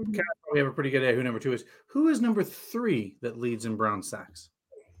 We have a pretty good idea who number 2 is. Who is number 3 that leads in Brown sacks?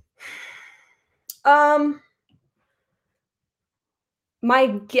 My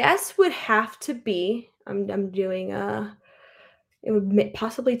guess would have to be I'm doing it would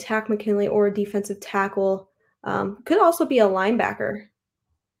possibly Takk McKinley or a defensive tackle. Could also be a linebacker.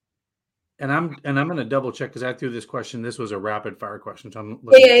 And I'm going to double check because I threw this question. This was a rapid fire question. So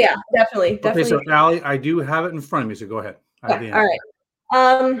yeah, definitely. Okay, so Allie, I do have it in front of me, so go ahead. All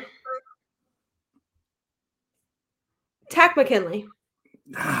right. Takk McKinley.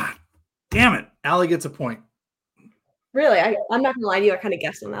 Damn it. Allie gets a point. Really? I'm not going to lie to you. I kind of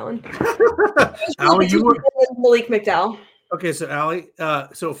guessed on that one. Allie, you were Malik McDowell. Okay, so Allie,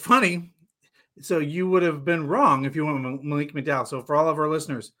 so funny. So you would have been wrong if you went with Malik McDowell. So for all of our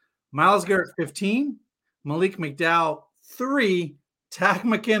listeners, Myles Garrett 15, Malik McDowell 3, Takk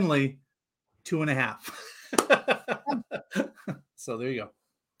McKinley 2.5. So there you go.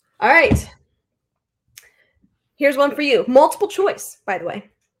 All right. Here's one for you. Multiple choice, by the way.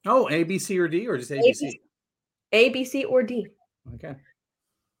 Oh, A, B, C, or D, or just ABC? A, B, C, or D. Okay.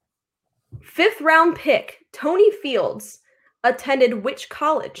 5th round pick, Tony Fields, attended which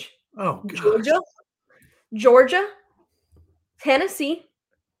college? Oh, gosh. Georgia, Tennessee,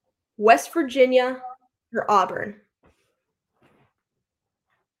 West Virginia, or Auburn?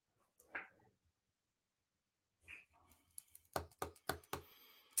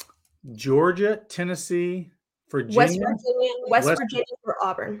 Georgia, Tennessee, Virginia, West Virginia, or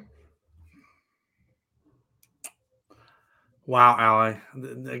Auburn? Wow, Allie.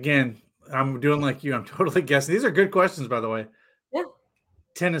 Again, I'm doing like you. I'm totally guessing. These are good questions, by the way. Yeah.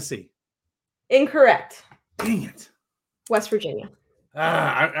 Tennessee. Incorrect. Dang it. West Virginia.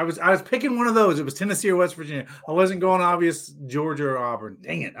 I was picking one of those. It was Tennessee or West Virginia. I wasn't going obvious Georgia or Auburn.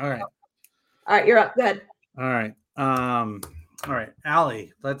 Dang it. All right. All right, you're up. Go ahead. All right. All right.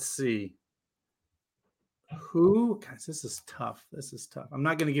 Allie, let's see. Guys, this is tough. I'm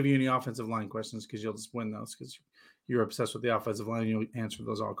not going to give you any offensive line questions because you'll just win those because you're obsessed with the offensive line and you'll answer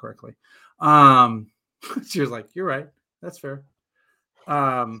those all correctly. She was like, you're right. That's fair.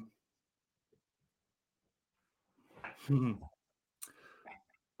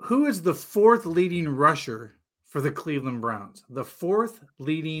 Who is the 4th leading rusher for the Cleveland Browns? The 4th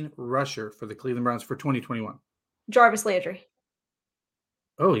leading rusher for the Cleveland Browns for 2021. Jarvis Landry.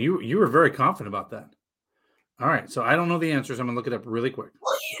 Oh, you were very confident about that. All right, so I don't know the answers. I'm gonna look it up really quick.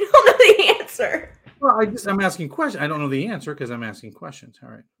 You don't know the answer. Well, I'm asking questions. I don't know the answer because I'm asking questions. All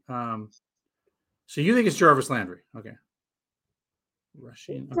right. So you think it's Jarvis Landry? Okay.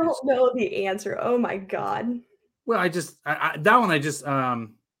 Rushing. I don't know the answer. Oh my god. Well, that one I just. All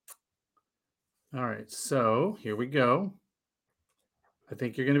right, so here we go. I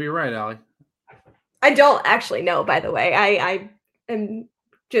think you're gonna be right, Allie. I don't actually know, by the way. I am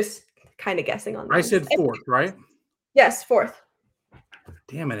just kind of guessing on that. I said fourth, right? Yes, fourth.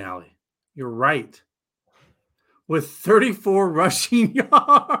 Damn it, Allie. You're right. With 34 rushing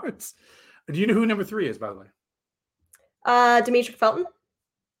yards. Do you know who number 3 is, by the way? Demetric Felton?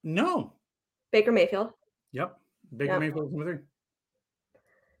 No. Baker Mayfield. Yep. Baker Mayfield number 3.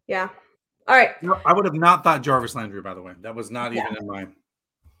 Yeah. All right. No, I would have not thought Jarvis Landry, by the way. That was not even in mine.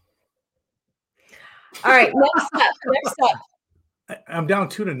 All right. Next up. I'm down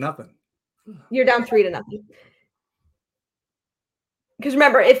 2-0. You're down 3-0. Because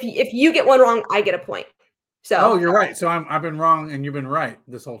remember, if you get one wrong, I get a point. So you're right. So I've been wrong and you've been right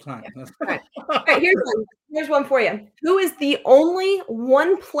this whole time. Yeah. All right. Here's one for you. Who is the only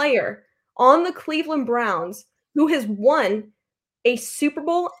one player on the Cleveland Browns who has won a Super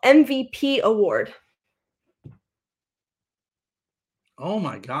Bowl MVP award? Oh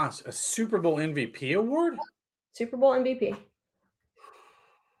my gosh, a Super Bowl MVP award? Super Bowl MVP.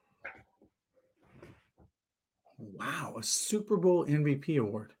 Wow, a Super Bowl MVP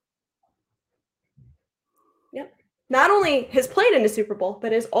award. Yep. Not only has played in a Super Bowl,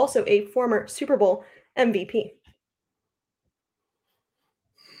 but is also a former Super Bowl MVP.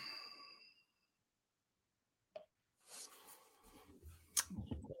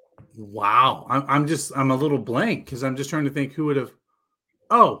 Wow. I'm a little blank because I'm just trying to think who would have.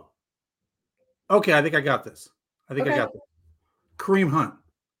 Oh. Okay, I think I got this. I got this. Kareem Hunt.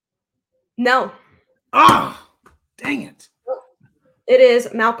 No. Ah, dang it. It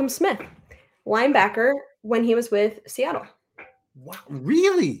is Malcolm Smith, linebacker when he was with Seattle. Wow,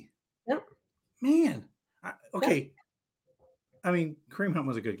 really? Yep. Man. Okay. Yep. I mean, Kareem Hunt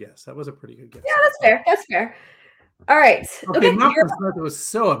was a good guess. That was a pretty good guess. Yeah, that's fair. That's fair. All right. Okay, Malcolm Smith was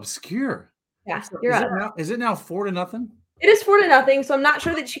so obscure. Yeah, so you're right. Is it now 4-0? It is 4-0, so I'm not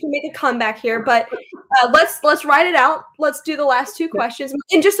sure that she can make a comeback here, but let's ride it out. Let's do the last 2 questions.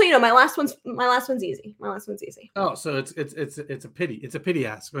 And just so you know, my last one's easy. My last one's easy. Oh, so it's a pity. It's a pity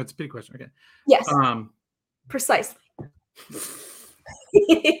ask. It's a pity question. Okay. Yes. Precisely.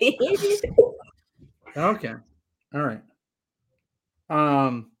 Okay. All right.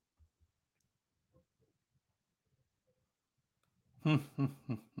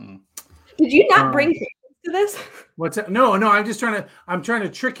 Did you not bring to this? What's that? No, I'm just trying to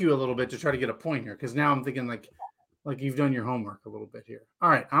trick you a little bit to try to get a point here because now I'm thinking like you've done your homework a little bit here. All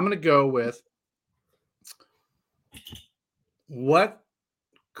right, I'm gonna go with what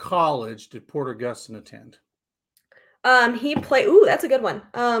college did Porter Gustin attend? He played. Ooh, that's a good one.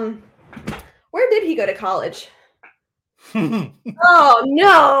 Where did he go to college? Oh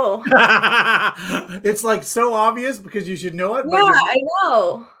no! It's like so obvious because you should know it. Yeah, I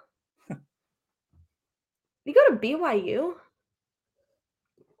know. You go to BYU?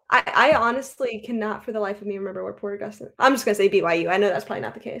 I honestly cannot for the life of me remember where Porter Gustin. I'm just gonna say BYU. I know that's probably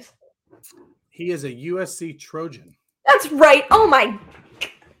not the case. He is a USC Trojan. That's right. Oh my.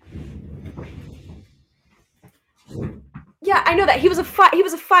 Yeah, I know that. He was a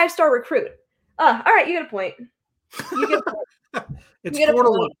 5-star recruit. All right, you get a point. It's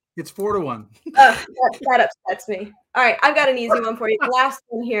 4-1. It's 4-1. That upsets me. All right, I've got an easy one for you. The last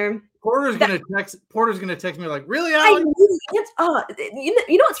one here. Porter's gonna text me like, really, Alex? I knew the answer.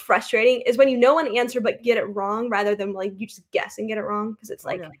 You know what's frustrating is when you know an answer but get it wrong rather than like you just guess and get it wrong because it's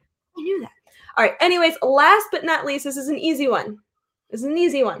like I knew that. All right. Anyways, last but not least, this is an easy one.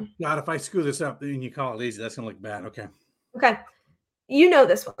 God, if I screw this up and you call it easy, that's gonna look bad. Okay. Okay. You know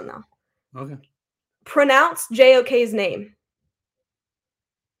this one though. Okay. Pronounce JOK's name.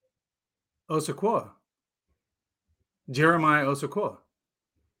 Osakwa. Jeremiah Osakwa.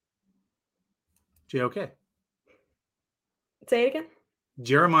 JOK. Say it again.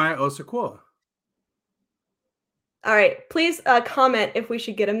 Jeremiah Osakwa. All right. Please comment if we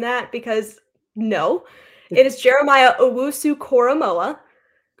should get him that because no. It is Jeremiah Owusu-Koramoah.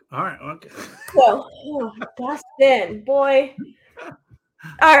 All right. Okay. So, Dustin, boy.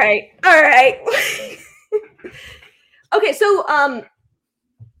 All right. Okay, so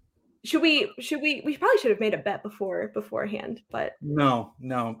we probably should have made a bet beforehand, but no,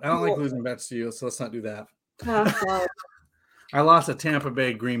 I don't like losing bets to you, so let's not do that. Well. I lost a Tampa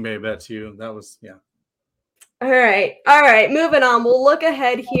Bay Green Bay bet to you. That was All right. Moving on. We'll look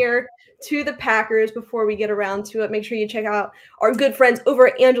ahead here to the Packers before we get around to it. Make sure you check out our good friends over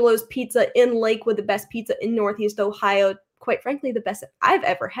at Angelo's Pizza in Lakewood, the best pizza in Northeast Ohio. Quite frankly, the best that I've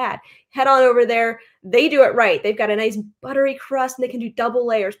ever had. Head on over there. They do it right. They've got a nice buttery crust, and they can do double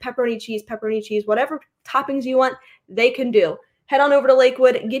layers, pepperoni cheese, whatever toppings you want, they can do. Head on over to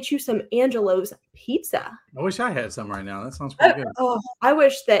Lakewood and get you some Angelo's Pizza. I wish I had some right now. That sounds pretty good. I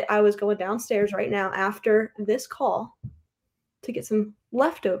wish that I was going downstairs right now after this call to get some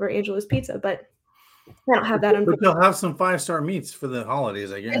leftover Angelo's Pizza, but I don't have that. But they'll have some 5-star meats for the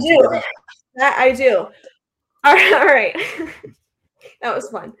holidays, I guess. I do. All right. That was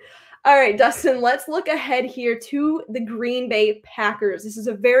fun. All right, Dustin, let's look ahead here to the Green Bay Packers. This is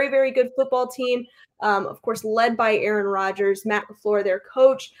a very, very good football team, of course, led by Aaron Rodgers, Matt LaFleur, their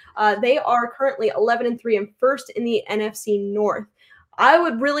coach. They are currently 11-3 and first in the NFC North. I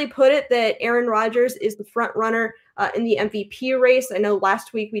would really put it that Aaron Rodgers is the front runner in the MVP race. I know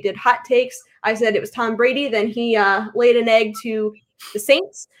last week we did hot takes. I said it was Tom Brady. Then he laid an egg to the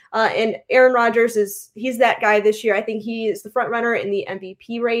Saints. And Aaron Rodgers he's that guy this year. I think he is the front runner in the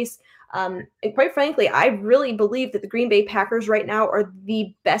MVP race. And quite frankly, I really believe that the Green Bay Packers right now are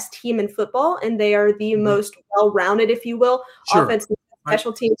the best team in football, and they are the most well-rounded, if you will, offensive,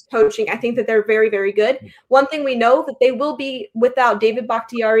 special teams, coaching. I think that they're very, very good. One thing we know that they will be without David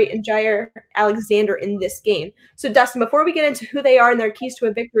Bakhtiari and Jair Alexander in this game. So, Dustin, before we get into who they are and their keys to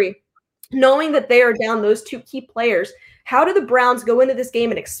a victory, knowing that they are down those two key players, how do the Browns go into this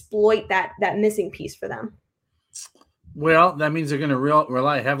game and exploit that missing piece for them? Well, that means they're going to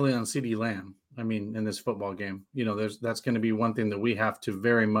rely heavily on CeeDee Lamb. I mean, in this football game, that's going to be one thing that we have to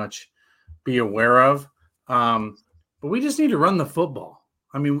very much be aware of. But we just need to run the football.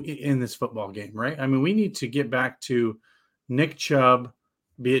 I mean, in this football game, right? I mean, we need to get back to Nick Chubb,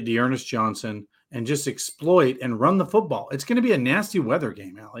 be it Dearness Johnson, and just exploit and run the football. It's going to be a nasty weather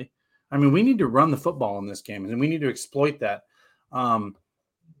game, Allie. I mean, we need to run the football in this game, and we need to exploit that.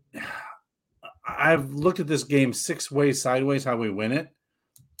 I've looked at this game 6 ways sideways how we win it.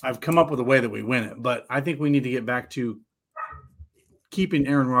 I've come up with a way that we win it, but I think we need to get back to keeping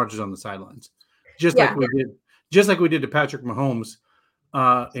Aaron Rodgers on the sidelines, like we did to Patrick Mahomes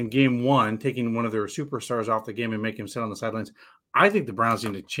in Game 1, taking one of their superstars off the game and making him sit on the sidelines. I think the Browns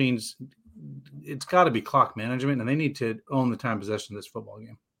need to change. It's got to be clock management, and they need to own the time possession of this football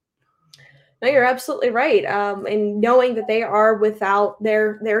game. No, you're absolutely right. And knowing that they are without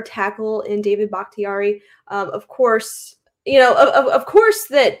their tackle in David Bakhtiari, of course, of course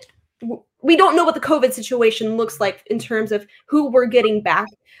that we don't know what the COVID situation looks like in terms of who we're getting back.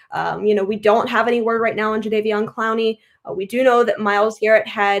 We don't have any word right now on Jadeveon Clowney. We do know that Myles Garrett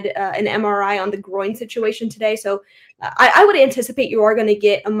had an MRI on the groin situation today. So I would anticipate you are going to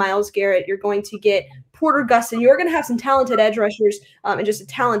get a Myles Garrett. You're going to get Porter Gustin. You're going to have some talented edge rushers and just a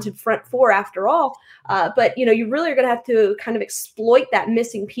talented front four after all. But, you really are going to have to kind of exploit that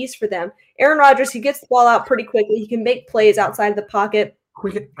missing piece for them. Aaron Rodgers, he gets the ball out pretty quickly. He can make plays outside of the pocket.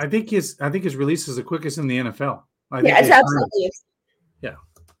 I think his release is the quickest in the NFL. It's absolutely. Yeah.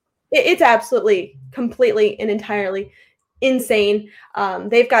 It's absolutely, completely, and entirely insane.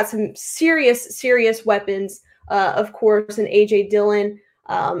 They've got some serious weapons, of course, and A.J. Dillon,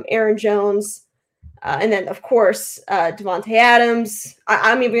 Aaron Jones, and then, of course, Devontae Adams.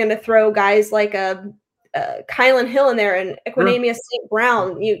 I'm even going to throw guys like Kylan Hill in there and Equanimeous St.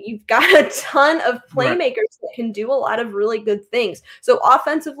 Brown. You've got a ton of playmakers that can do a lot of really good things. So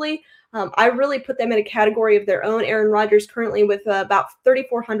offensively, I really put them in a category of their own. Aaron Rodgers currently with about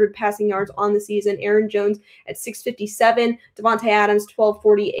 3,400 passing yards on the season. Aaron Jones at 657. Devontae Adams,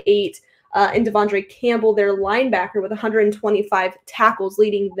 1,248. And Devondre Campbell, their linebacker, with 125 tackles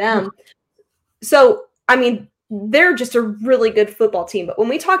leading them. So, I mean, they're just a really good football team. But when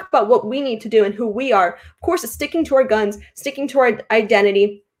we talk about what we need to do and who we are, of course, it's sticking to our guns, sticking to our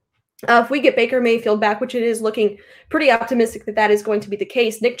identity. If we get Baker Mayfield back, which it is looking pretty optimistic that is going to be the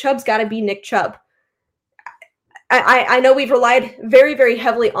case, Nick Chubb's got to be Nick Chubb. I know we've relied very, very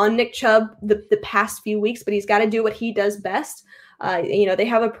heavily on Nick Chubb the past few weeks, but he's got to do what he does best. They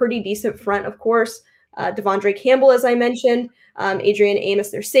have a pretty decent front, of course. Devondre Campbell, as I mentioned, Adrian Amos,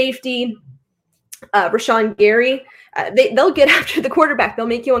 their safety, Rashawn Gary. They'll get after the quarterback. They'll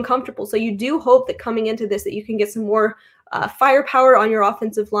make you uncomfortable. So you do hope that coming into this that you can get some more firepower on your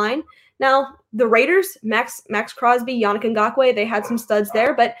offensive line. Now, the Raiders, Max Crosby, Yannick Ngakoue, they had some studs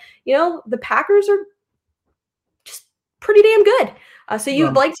there. But, the Packers are just pretty damn good. So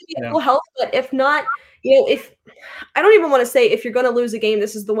you'd like to be at full health. But if not, if I don't even want to say if you're going to lose a game,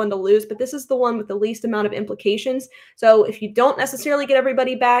 this is the one to lose. But this is the one with the least amount of implications. So if you don't necessarily get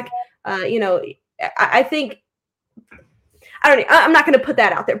everybody back, I think I don't know. I'm not going to put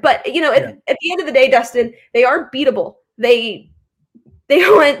that out there. But, at the end of the day, Dustin, they are beatable. They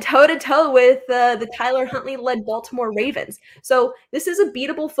went toe-to-toe with the Tyler Huntley-led Baltimore Ravens. So this is a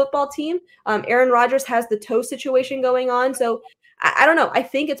beatable football team. Aaron Rodgers has the toe situation going on. So I don't know. I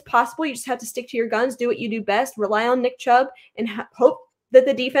think it's possible. You just have to stick to your guns, do what you do best, rely on Nick Chubb, and hope that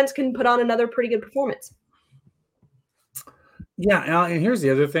the defense can put on another pretty good performance. Yeah, and here's the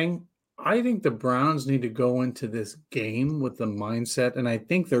other thing. I think the Browns need to go into this game with the mindset, and I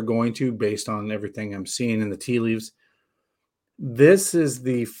think they're going to based on everything I'm seeing in the tea leaves. This is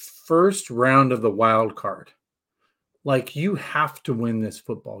the first round of the wild card. Like, you have to win this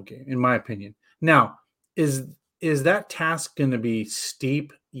football game, in my opinion. Now, is that task going to be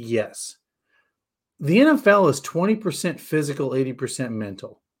steep? Yes. The NFL is 20% physical, 80%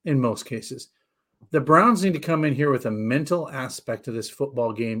 mental in most cases. The Browns need to come in here with a mental aspect of this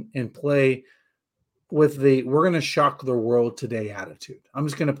football game and play with the we're going to shock the world today attitude. I'm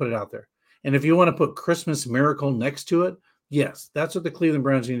just going to put it out there. And if you want to put Christmas miracle next to it, yes, that's what the Cleveland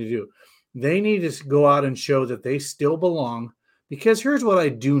Browns need to do. They need to go out and show that they still belong, because here's what I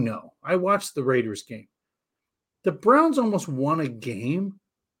do know. I watched the Raiders game. The Browns almost won a game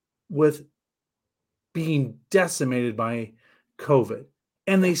with being decimated by COVID,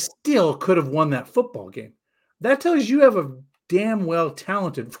 and they still could have won that football game. That tells you have a damn well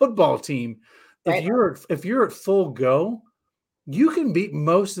talented football team. Right. If you're at full go, you can beat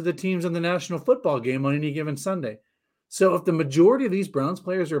most of the teams in the National Football Game on any given Sunday. So if the majority of these Browns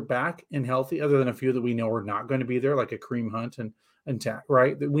players are back and healthy, other than a few that we know are not going to be there, like a Kareem Hunt and Tack,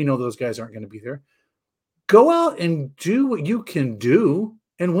 right? We know those guys aren't going to be there. Go out and do what you can do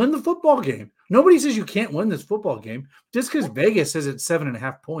and win the football game. Nobody says you can't win this football game just because Vegas says it's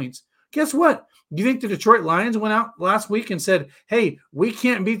 7.5 points. Guess what? You think the Detroit Lions went out last week and said, hey, we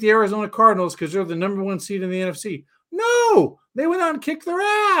can't beat the Arizona Cardinals because they're the number 1 seed in the NFC? No, they went out and kicked their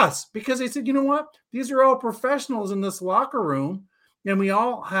ass because they said, you know what? These are all professionals in this locker room, and we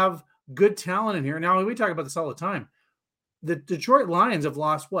all have good talent in here. Now, we talk about this all the time. The Detroit Lions have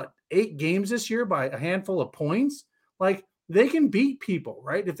lost, 8 games this year by a handful of points? Like, they can beat people,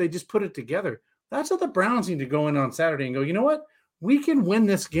 right, if they just put it together. That's what the Browns need to go in on Saturday and go, you know what? We can win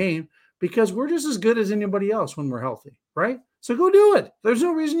this game because we're just as good as anybody else when we're healthy, right? So go do it. There's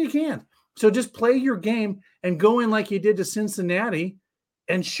no reason you can't. So just play your game and go in like you did to Cincinnati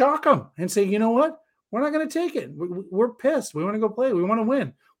and shock them and say, you know what? We're not going to take it. We're pissed. We want to go play. We want to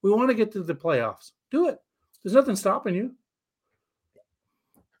win. We want to get to the playoffs. Do it. There's nothing stopping you.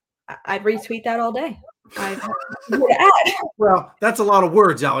 I'd retweet that all day. Well, that's a lot of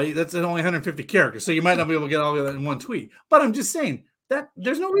words, Allie. That's only 150 characters, so you might not be able to get all of that in one tweet. But I'm just saying that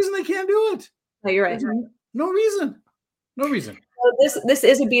there's no reason they can't do it. No, you're right. No reason. No reason. So this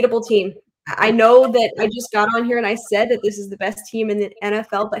is a beatable team. I know that I just got on here and I said that this is the best team in the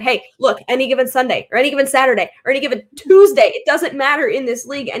NFL. But hey, look, any given Sunday or any given Saturday or any given Tuesday, it doesn't matter in this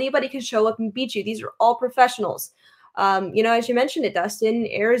league. Anybody can show up and beat you. These are all professionals. As you mentioned it, Dustin,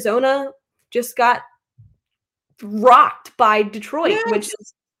 Arizona just got rocked by Detroit, which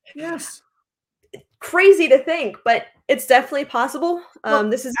is crazy to think, but it's definitely possible.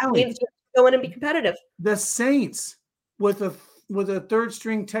 This is a game to go in and be competitive. The Saints, with a third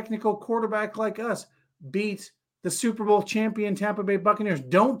string technical quarterback like us, beat the Super Bowl champion Tampa Bay Buccaneers.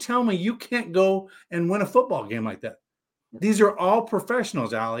 Don't tell me you can't go and win a football game like that. These are all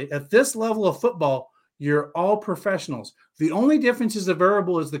professionals, Allie. At this level of football, you're all professionals. The only difference is the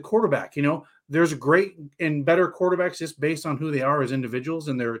variable is the quarterback. There's great and better quarterbacks just based on who they are as individuals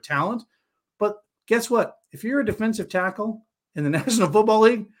and their talent. But guess what? If you're a defensive tackle in the National Football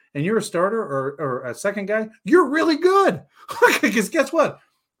League and you're a starter or a second guy, you're really good. Because guess what?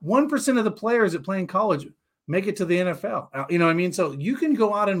 1% of the players that play in college make it to the NFL. You know what I mean? So you can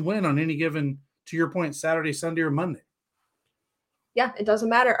go out and win on any given, to your point, Saturday, Sunday, or Monday. Yeah, it doesn't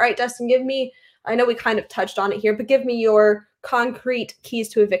matter. All right, Dustin, I know we kind of touched on it here, but give me your concrete keys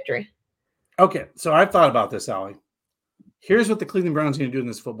to a victory. Okay, so I've thought about this, Allie. Here's what the Cleveland Browns are going to do in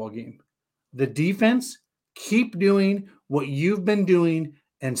this football game. The defense, keep doing what you've been doing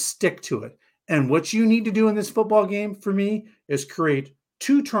and stick to it. And what you need to do in this football game for me is create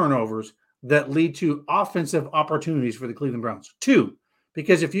 2 turnovers that lead to offensive opportunities for the Cleveland Browns. 2,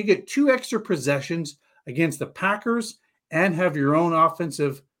 because if you get 2 extra possessions against the Packers and have your own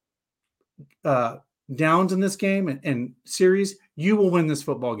offensive downs in this game and series, you will win this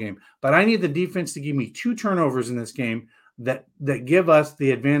football game. But I need the defense to give me 2 turnovers in this game that give us the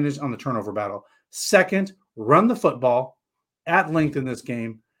advantage on the turnover battle. Second, run the football at length in this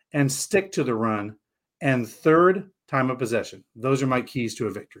game and stick to the run. And third, time of possession. Those are my keys to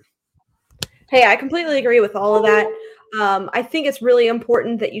a victory. Hey, I completely agree with all of that. I think it's really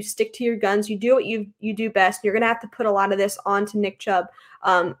important that you stick to your guns. You do what you do best. You're going to have to put a lot of this on to Nick Chubb.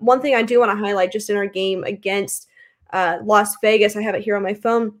 One thing I do want to highlight just in our game against Las Vegas, I have it here on my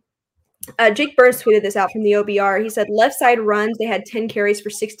phone. Jake Burns tweeted this out from the OBR. He said, left side runs, they had 10 carries for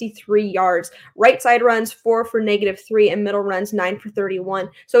 63 yards. Right side runs, 4 for -3, and middle runs, 9 for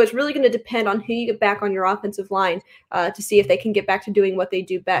 31. So it's really going to depend on who you get back on your offensive line to see if they can get back to doing what they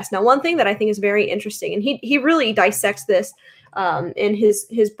do best. Now, one thing that I think is very interesting, and he really dissects this in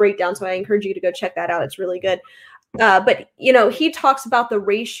his breakdown, so I encourage you to go check that out. It's really good. But, he talks about the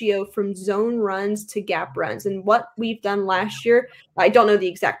ratio from zone runs to gap runs. And what we've done last year, I don't know the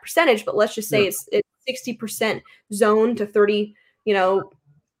exact percentage, but let's just say it's 60% zone to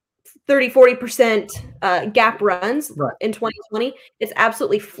 40% gap runs in 2020. It's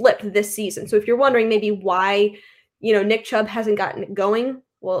absolutely flipped this season. So if you're wondering maybe why, Nick Chubb hasn't gotten it going,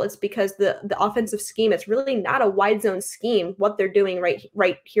 well, it's because the offensive scheme, it's really not a wide zone scheme, what they're doing right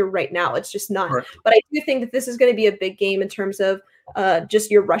here, right now. It's just not. Right. But I do think that this is going to be a big game in terms of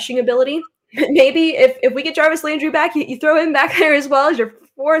just your rushing ability. Maybe if we get Jarvis Landry back, you throw him back there as well as your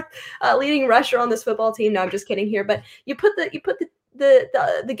fourth leading rusher on this football team. No, I'm just kidding here. But you put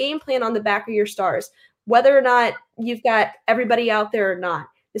the game plan on the back of your stars, whether or not you've got everybody out there or not.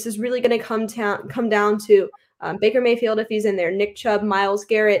 This is really going to come down to Baker Mayfield if he's in there, Nick Chubb, Myles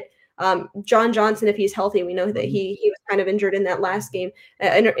Garrett, John Johnson if he's healthy. We know that he was kind of injured in that last game.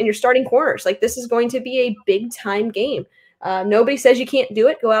 And your starting corners, like this is going to be a big time game. Nobody says you can't do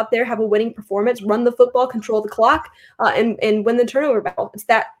it. Go out there, have a winning performance, run the football, control the clock, and win the turnover battle. It's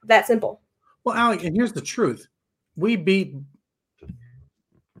that simple. Well, Alec, and here's the truth: we beat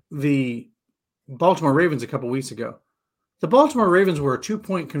the Baltimore Ravens a couple weeks ago. The Baltimore Ravens were a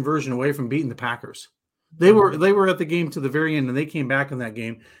 2-point conversion away from beating the Packers. They were at the game to the very end, and they came back in that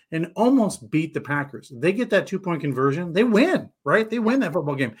game and almost beat the Packers. They get that 2-point conversion, they win, right? They win that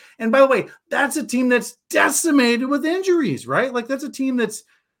football game. And by the way, that's a team that's decimated with injuries, right? Like that's a team that's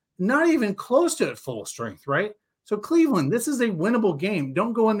not even close to full strength, right? So Cleveland, this is a winnable game.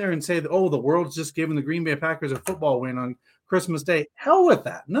 Don't go in there and say, the world's just giving the Green Bay Packers a football win on Christmas Day. Hell with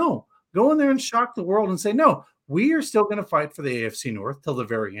that. No, go in there and shock the world and say, no, we are still going to fight for the AFC North till the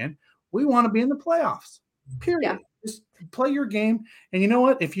very end. We want to be in the playoffs, period. Yeah. Just play your game. And you know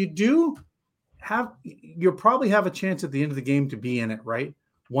what? If you do you'll probably have a chance at the end of the game to be in it, right?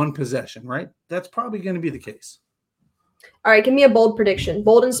 One possession, right? That's probably going to be the case. All right. Give me a bold prediction.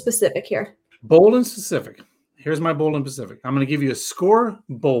 Bold and specific here. Bold and specific. Here's my bold and specific. I'm going to give you a score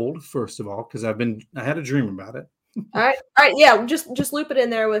bold, first of all, because I had a dream about it. All right. Yeah. Just loop it in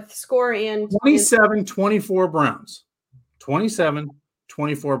there with score and 27-24 Browns.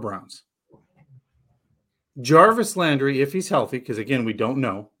 27-24 Browns. Jarvis Landry, if he's healthy, because again, we don't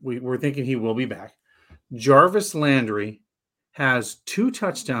know. We're thinking he will be back. Jarvis Landry has 2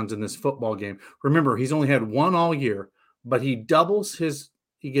 touchdowns in this football game. Remember, he's only had 1 all year, but he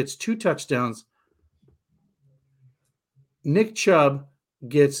gets 2 touchdowns. Nick Chubb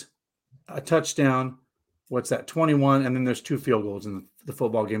gets a touchdown. What's that? 21. And then there's 2 field goals in the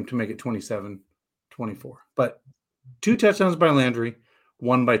football game to make it 27-24. But 2 touchdowns by Landry,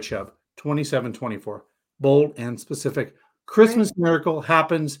 1 by Chubb, 27-24. Bold and specific. Christmas miracle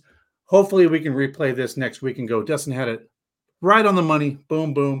happens. Hopefully we can replay this next week and go, Dustin had it right on the money.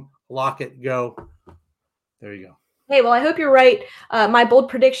 Boom, boom. Lock it. Go. There you go. Hey, well, I hope you're right. My bold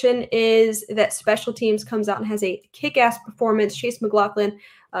prediction is that special teams comes out and has a kick-ass performance. Chase McLaughlin,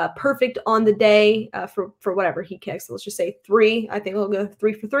 perfect on the day for whatever he kicks. So let's just say 3. I think we'll go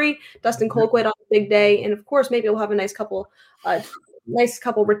 3 for 3. Dustin Colquitt on a big day. And, of course, maybe we'll have a nice couple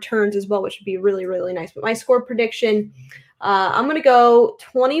returns as well, which would be really, really nice. But my score prediction, I'm going to go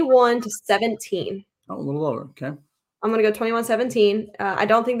 21-17. Oh, a little lower. Okay. I'm going to go 21-17. I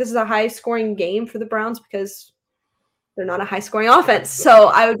don't think this is a high-scoring game for the Browns because they're not a high-scoring offense. So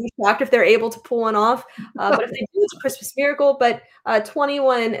I would be shocked if they're able to pull one off. But if they do, it's a Christmas miracle. But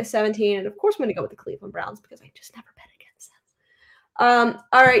 21-17. And, of course, I'm going to go with the Cleveland Browns because I just never bet against them.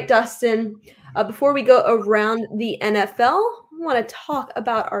 All right, Dustin. Before we go around the NFL, I want to talk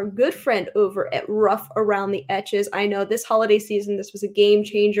about our good friend over at Rough Around the Etches. I know this holiday season, this was a game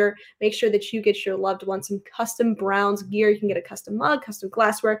changer. Make sure that you get your loved ones some custom Browns gear. You can get a custom mug, custom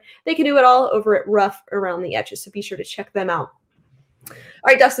glassware. They can do it all over at Rough Around the Etches, so be sure to check them out. All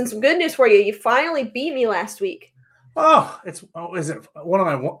right, Dustin, some good news for you. You finally beat me last week. Is it what am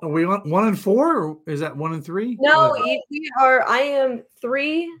I? Are we 1-4 or is that 1-3? No, we are. I am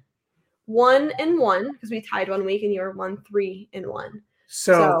 3-1-1 because we tied 1 week and you were 1-3-1.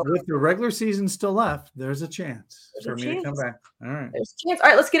 So with the regular season still left, there's a chance for me to come back. All right. There's a chance. All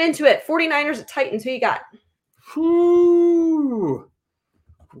right, let's get into it. 49ers at Titans. Who you got? Whew.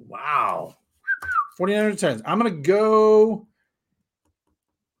 Wow. 49ers Titans. I'm going to go.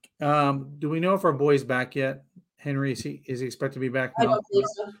 Do we know if our boy's back yet? Henry, is he expected to be back? I don't think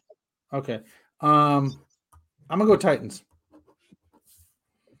so. Okay. I'm going to go Titans.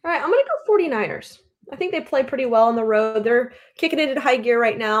 All right, I'm going to go 49ers. I think they play pretty well on the road. They're kicking it into high gear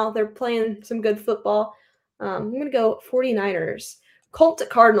right now. They're playing some good football. I'm going to go 49ers. Colts at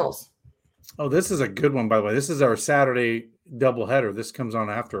Cardinals. Oh, this is a good one, by the way. This is our Saturday doubleheader. This comes on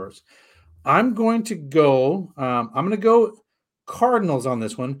after us. I'm going to go Cardinals on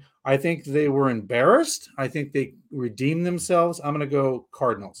this one. I think they were embarrassed. I think they redeemed themselves. I'm going to go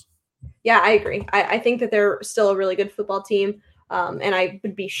Cardinals. Yeah, I agree. I think that they're still a really good football team. And I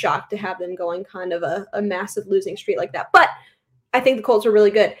would be shocked to have them going kind of a massive losing streak like that. But I think the Colts are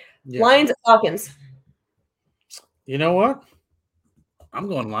really good. Yeah. Lions at Falcons. You know what? I'm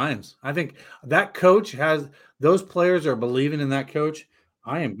going Lions. I think that coach has – those players are believing in that coach.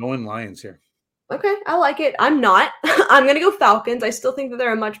 I am going Lions here. Okay, I like it. I'm not. I'm going to go Falcons. I still think that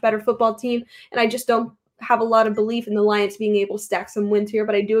they're a much better football team, and I just don't have a lot of belief in the Lions being able to stack some wins here,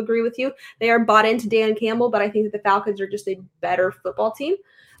 but I do agree with you. They are bought into Dan Campbell, but I think that the Falcons are just a better football team,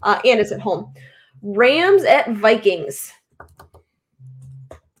 and it's at home. Rams at Vikings.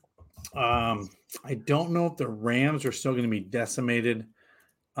 I don't know if the Rams are still going to be decimated.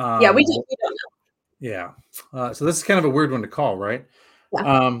 Yeah, we don't know. Yeah. So this is kind of a weird one to call, right?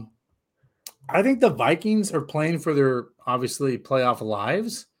 Yeah. I think the Vikings are playing for their, obviously, playoff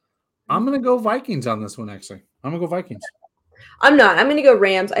lives. I'm going to go Vikings on this one, actually. I'm going to go Vikings. I'm not. I'm going to go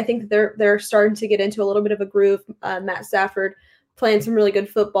Rams. I think that they're starting to get into a little bit of a groove. Matt Stafford playing some really good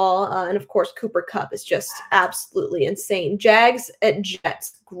football. And, of course, Cooper Kupp is just absolutely insane. Jags at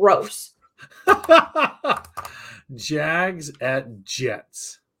Jets. Gross. Jags at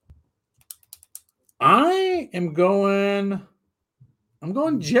Jets. I'm going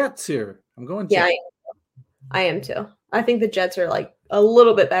Jets here. I'm going Jets. Yeah, I am too. I think the Jets are like a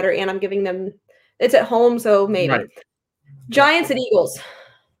little bit better, and I'm giving them – it's at home, so maybe. Right. Giants at Eagles.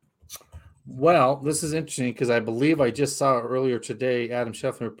 Well, this is interesting because I believe I just saw earlier today, Adam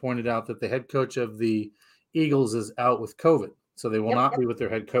Scheffler pointed out that the head coach of the Eagles is out with COVID, so they will not be with their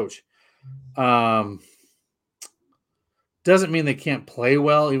head coach. Doesn't mean they can't play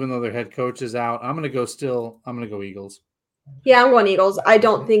well, even though their head coach is out. I'm going to go Eagles. Yeah, I'm going Eagles. I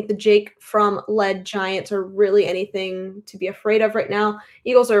don't think the Jake Fromm-led Giants are really anything to be afraid of right now.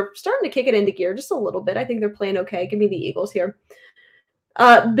 Eagles are starting to kick it into gear just a little bit. I think they're playing okay. Give me the Eagles here.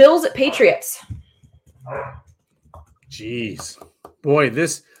 Bills at Patriots. Jeez. Boy,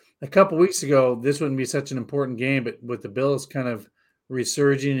 a couple weeks ago, this wouldn't be such an important game, but with the Bills kind of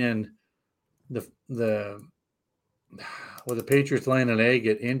resurging and the Patriots laying an egg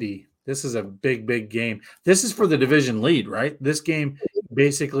at Indy, this is a big, big game. This is for the division lead, right? This game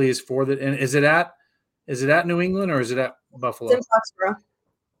basically is for the – and is it at New England or is it at Buffalo? It's in Foxborough.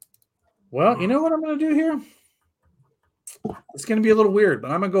 Well, you know what I'm going to do here? It's going to be a little weird,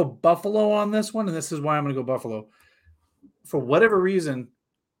 but I'm going to go Buffalo on this one, and this is why I'm going to go Buffalo. For whatever reason,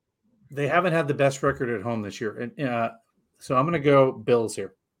 they haven't had the best record at home this year. And so I'm going to go Bills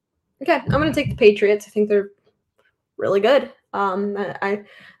here. Okay, I'm going to take the Patriots. I think they're really good. I don't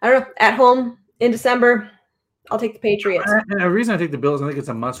know. At home in December, I'll take the Patriots. And the reason I take the Bills, I think it's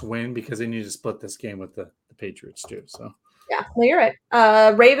a must-win because they need to split this game with the Patriots too. So yeah, well, you're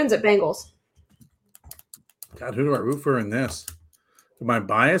right. Ravens at Bengals. God, who do I root for in this? Am I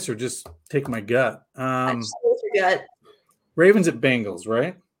biased or just take my gut? I just go with your gut. Ravens at Bengals,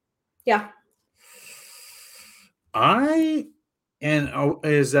 right? Yeah.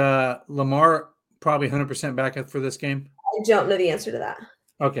 Is Lamar probably 100% back for this game? I don't know the answer to that.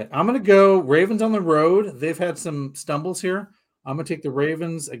 Okay, I'm going to go Ravens on the road. They've had some stumbles here. I'm going to take the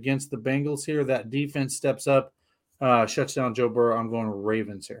Ravens against the Bengals here. That defense steps up, shuts down Joe Burrow. I'm going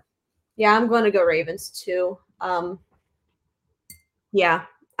Ravens here. Yeah, I'm going to go Ravens too. Yeah,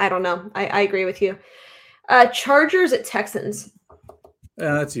 I don't know. I agree with you. Chargers at Texans.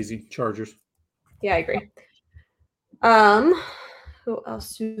 That's easy. Chargers. Yeah, I agree. Who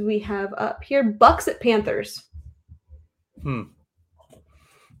else do we have up here? Bucks at Panthers.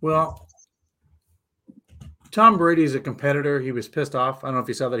 Well, Tom Brady's a competitor. He was pissed off. I don't know if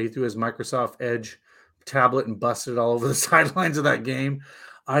you saw that. He threw his Microsoft Edge tablet and busted it all over the sidelines of that game.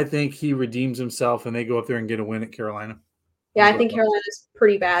 I think he redeems himself, and they go up there and get a win at Carolina. Yeah, I think Carolina's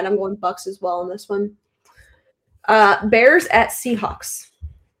pretty bad. I'm going Bucks as well on this one. Bears at Seahawks.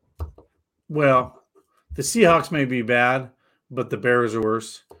 Well, the Seahawks may be bad, but the Bears are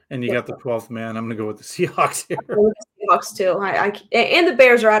worse. And you got the 12th man. I'm going to go with the Seahawks here. With the Seahawks too. And the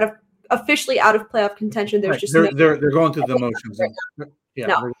Bears are out of officially out of playoff contention. There's Right. just They're going through the motions. Yeah.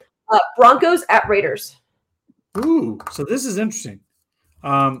 No. Broncos at Raiders. Ooh, so this is interesting.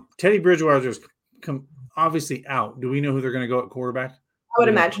 Teddy Bridgewater is obviously out. Do we know who they're going to go at quarterback? I would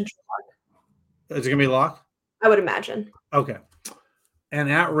imagine. Is it going to be Locke? I would imagine. Okay. And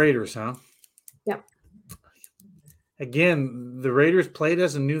at Raiders, huh? Yep. Again, the Raiders played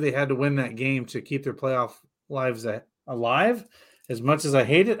us and knew they had to win that game to keep their playoff lives alive. As much as I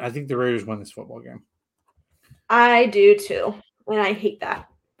hate it, I think the Raiders win this football game. I do too. And I hate that.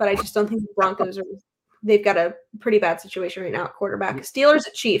 But I just don't think the Broncos they've got a pretty bad situation right now at quarterback. Steelers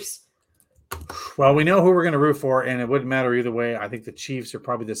at Chiefs. Well, we know who we're going to root for, and it wouldn't matter either way. I think the Chiefs are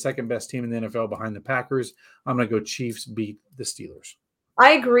probably the second best team in the NFL behind the Packers. I'm going to go Chiefs beat the Steelers.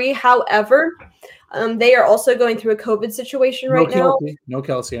 I agree. However, they are also going through a COVID situation right now. No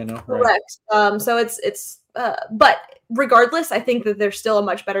Kelsey, I know. Correct. Right. So it's but regardless, I think that they're still a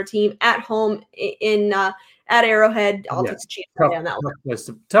much better team at home at Arrowhead. I'll take the Chiefs on that one.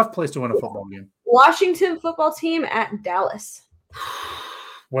 Tough place to win a football game. Washington football team at Dallas.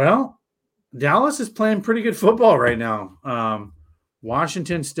 Well, Dallas is playing pretty good football right now.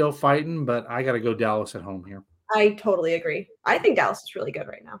 Washington's still fighting, but I got to go Dallas at home here. I totally agree. I think Dallas is really good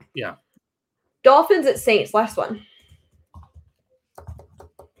right now. Yeah. Dolphins at Saints. Last one.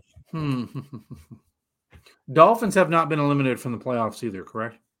 Dolphins have not been eliminated from the playoffs either,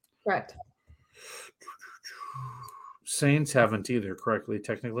 correct? Correct. Saints haven't either, correctly,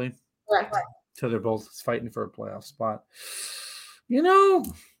 technically. Correct. So they're both fighting for a playoff spot.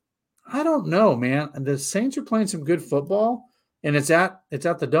 I don't know, man. The Saints are playing some good football, and it's at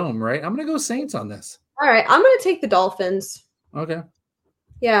the Dome, right? I'm going to go Saints on this. All right, I'm going to take the Dolphins. Okay.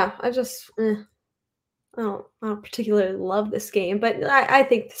 Yeah, I just I don't particularly love this game, but I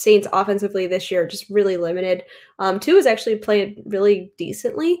think the Saints offensively this year are just really limited. Tua is actually playing really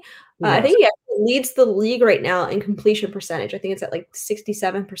decently. I think he actually leads the league right now in completion percentage. I think it's at like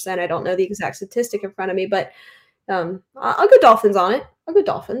 67%. I don't know the exact statistic in front of me, but I'll go Dolphins on it. I'll go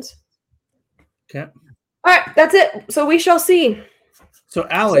Dolphins. Okay. All right, that's it. So we shall see. So,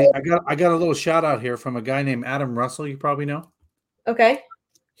 Allie, I got a little shout out here from a guy named Adam Russell. You probably know. Okay.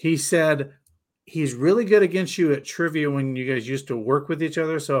 He said he's really good against you at trivia when you guys used to work with each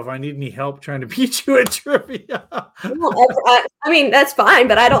other. So if I need any help trying to beat you at trivia, I mean that's fine.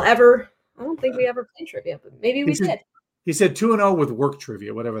 But I don't think we ever played trivia. But maybe we did. He said 2-0 with work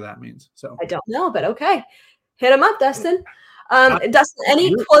trivia, whatever that means. So I don't know, but okay, hit him up, Dustin. Dustin,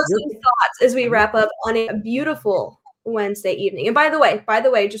 any closing thoughts as we wrap up on a beautiful Wednesday evening? And by the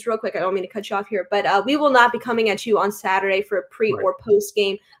way, just real quick, I don't mean to cut you off here, but we will not be coming at you on Saturday for a pre or post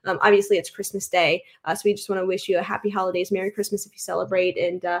game. Obviously, it's Christmas Day, so we just want to wish you a happy holidays, Merry Christmas if you celebrate,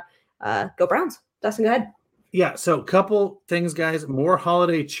 and go Browns. Dustin, go ahead. Yeah, so couple things, guys. More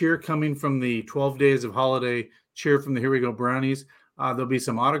holiday cheer coming from the 12 days of holiday cheer from the Here We Go Brownies. There'll be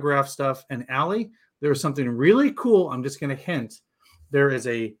some autograph stuff. And Allie, there's something really cool. I'm just going to hint. There is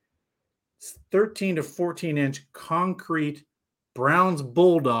a 13 to 14-inch concrete Browns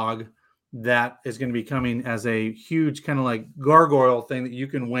Bulldog that is going to be coming as a huge kind of like gargoyle thing that you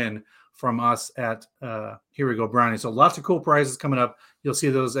can win from us at Here We Go Brownies. So lots of cool prizes coming up. You'll see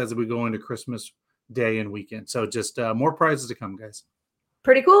those as we go into Christmas Day and weekend. So just more prizes to come, guys.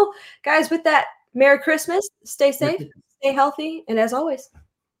 Pretty cool. Guys, with that, Merry Christmas. Stay safe, stay healthy, and as always,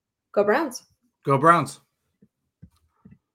 go Browns. Go Browns.